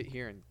sit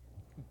here and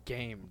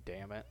game,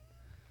 damn it.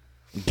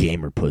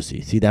 Gamer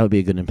pussy. See, that would be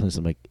a good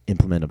implement.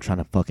 I'm trying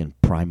to fucking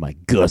prime my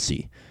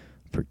gussy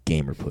for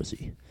gamer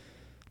pussy.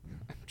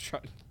 I'm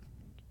trying.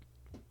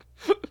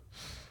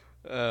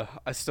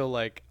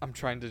 I'm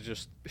trying to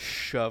just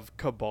shove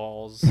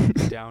cabals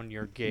down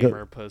your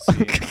gamer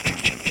pussy.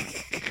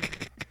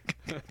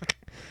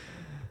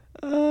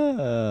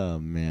 Oh,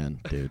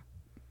 man, dude.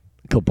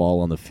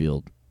 Cabal on the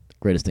field.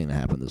 Greatest thing to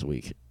happen this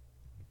week.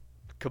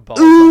 Cabals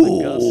on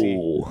the gussy.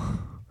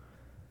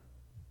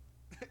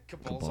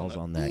 Cabals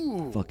on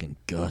that fucking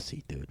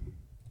gussy, dude.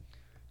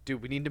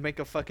 Dude, we need to make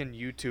a fucking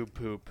YouTube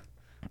poop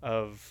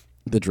of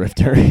The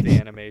drifter. the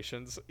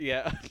animations.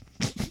 Yeah.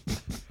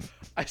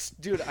 I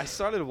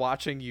started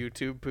watching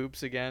YouTube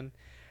poops again.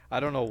 I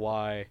don't know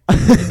why. I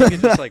think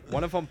it's just like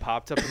one of them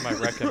popped up in my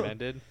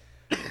recommended.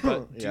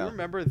 But do you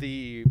remember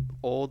the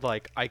old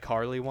like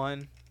iCarly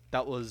one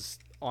that was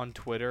on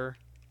Twitter,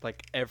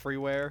 like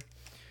everywhere,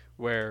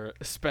 where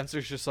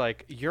Spencer's just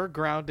like, "You're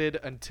grounded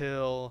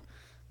until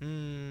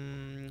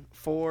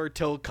 4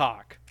 till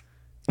cock."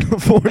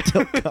 4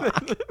 till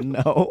cock.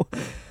 No.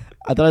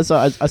 I thought I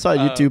saw a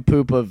YouTube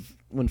poop of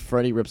when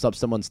Freddy rips up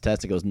someone's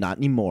test and goes, "Not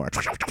anymore,"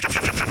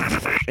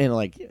 and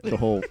like the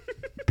whole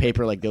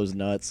paper like goes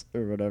nuts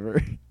or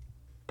whatever.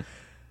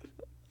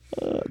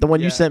 The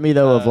one you sent me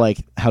though of like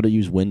how to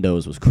use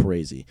Windows was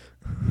crazy.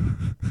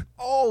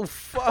 Oh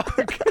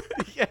fuck.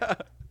 Yeah.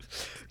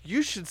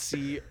 You should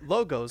see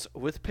logos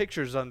with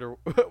pictures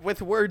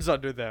with words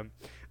under them.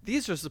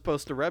 These are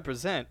supposed to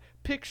represent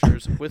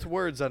pictures with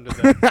words under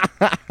them.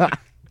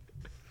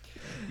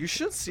 You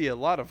should see a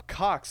lot of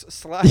cocks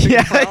slashing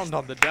around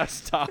on the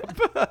desktop.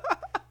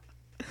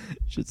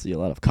 Should see a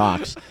lot of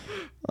cocks.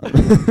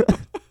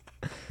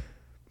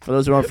 For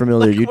those who aren't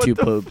familiar, Like,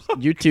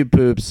 YouTube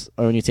poops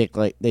are when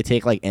they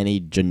take any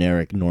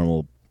generic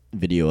normal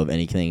video of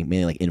anything,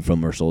 mainly like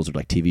infomercials or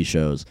like TV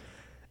shows,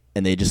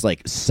 and they just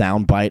like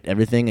soundbite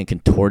everything and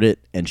contort it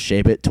and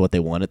shape it to what they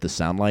want it to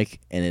sound like,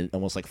 and it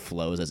almost like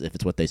flows as if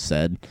it's what they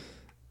said.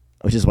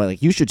 Which is why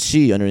like you should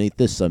see underneath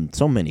this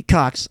so many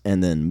cocks,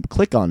 and then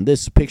click on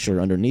this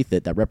picture underneath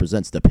it that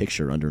represents the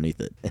picture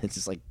underneath it. And it's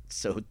just like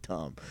so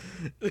dumb.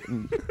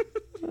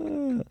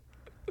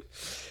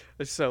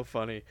 It's so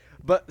funny.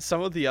 But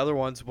some of the other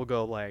ones will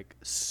go like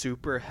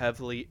super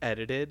heavily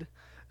edited.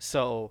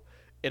 So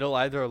it'll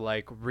either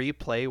like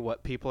replay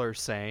what people are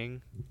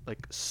saying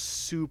like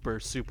super,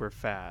 super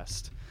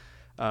fast.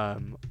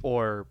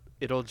 Or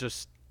it'll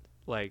just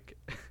like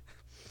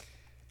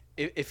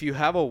if you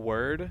have a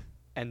word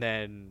and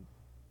then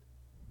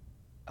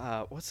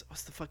what's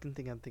the fucking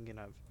thing I'm thinking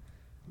of?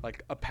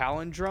 Like a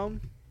palindrome?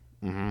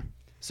 Mm-hmm.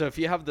 So if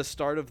you have the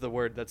start of the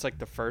word that's like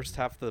the first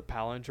half of the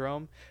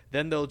palindrome,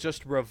 then they'll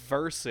just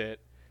reverse it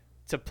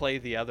to play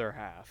the other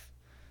half.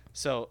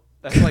 So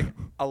that's like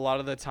a lot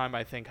of the time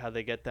I think how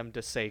they get them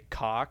to say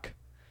cock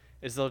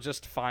is they'll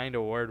just find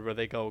a word where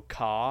they go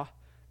caw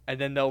and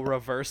then they'll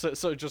reverse it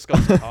so it just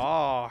goes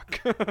cock.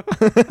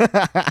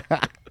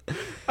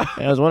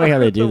 I was wondering how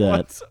they do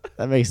that.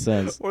 That makes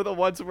sense. Or the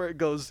ones where it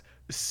goes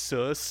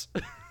sus.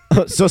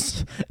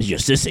 Sus, you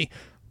sissy.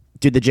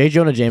 Dude, the J.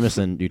 Jonah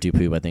Jameson YouTube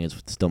poop I think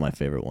is still my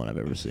favorite one I've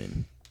ever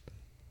seen.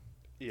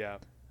 Yeah.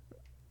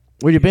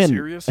 Where you been?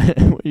 Serious?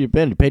 Where you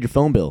been? You paid your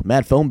phone bill.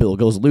 Mad phone bill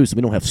goes loose.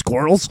 We don't have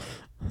squirrels.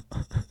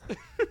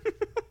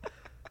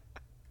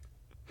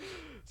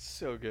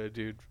 So good,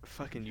 dude.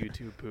 Fucking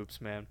YouTube poops,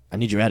 man. I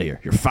need you out of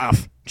here. You're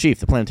five. Chief,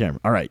 the planetarium.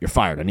 All right, you're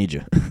fired. I need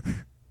you.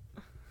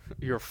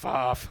 You're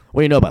foff.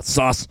 What do you know about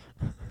sauce?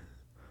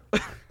 I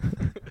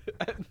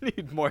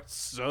need more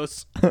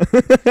sus.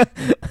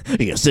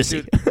 You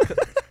sissy.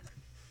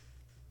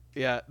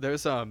 Yeah,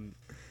 there's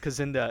because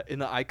in the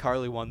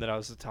iCarly one that I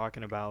was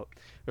talking about,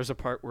 there's a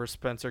part where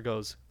Spencer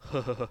goes,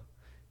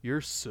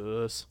 "You're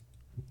sus."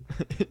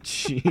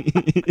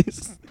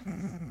 Jeez.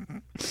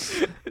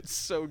 It's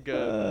so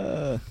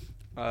good.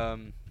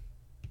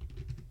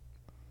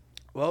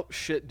 Well,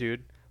 shit,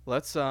 dude.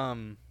 Let's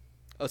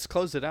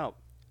close it out.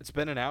 It's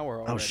been an hour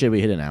already. Oh shit,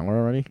 we hit an hour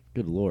already?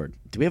 Good lord.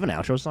 Do we have an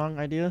outro song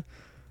idea?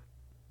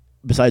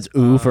 Besides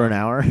ooh for an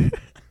hour?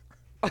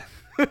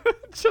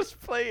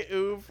 Just play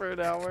ooh for an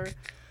hour.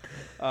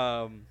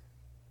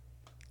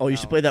 Oh, you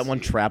should play that one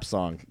trap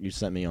song you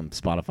sent me on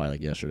Spotify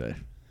like yesterday.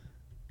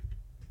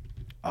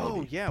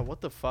 Oh yeah,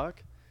 what the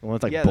fuck? The one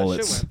with like yeah,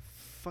 bullets. that shit went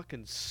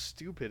fucking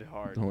stupid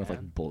hard. The one with man.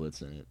 like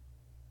bullets in it.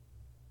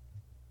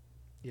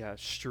 Yeah,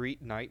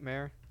 Street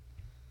Nightmare.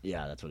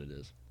 Yeah, that's what it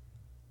is.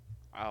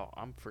 Oh,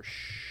 I'm for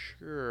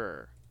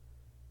sure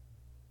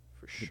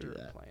Could do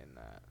that. playing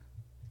that.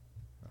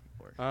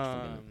 Or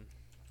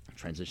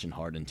transition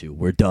hard into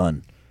we're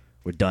done.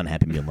 We're done.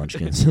 Happy Meal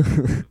Munchkins.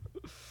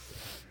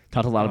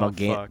 Talked a lot about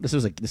game. fuck. This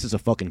is a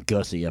fucking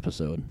gussy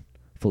episode,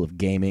 full of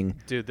gaming,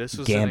 Dude, this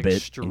was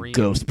Gambit, and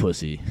Ghost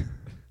Pussy.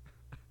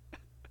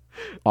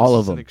 All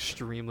of An them.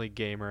 extremely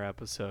gamer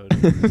episode.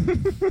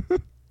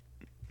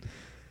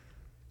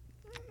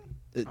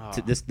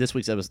 This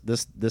week's episode,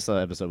 this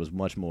episode was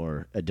much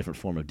more a different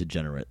form of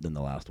degenerate than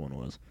the last one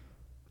was.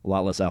 A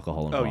lot less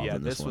alcohol involved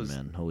in this one,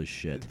 man. Holy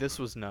shit! This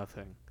was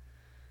nothing.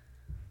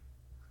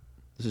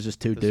 This is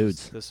just two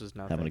dudes This was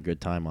nothing. having a good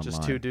time online.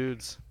 Just two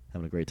dudes.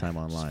 Having a great time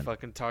Just online.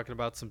 fucking talking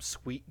about some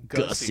sweet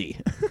Gussy.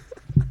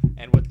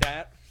 And with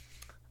that,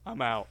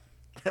 I'm out.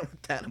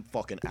 With that, I'm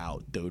fucking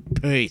out,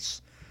 dude.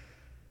 Peace.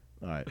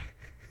 All right.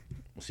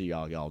 We'll see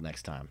y'all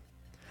next time.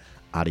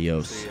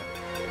 Adios. See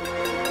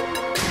ya.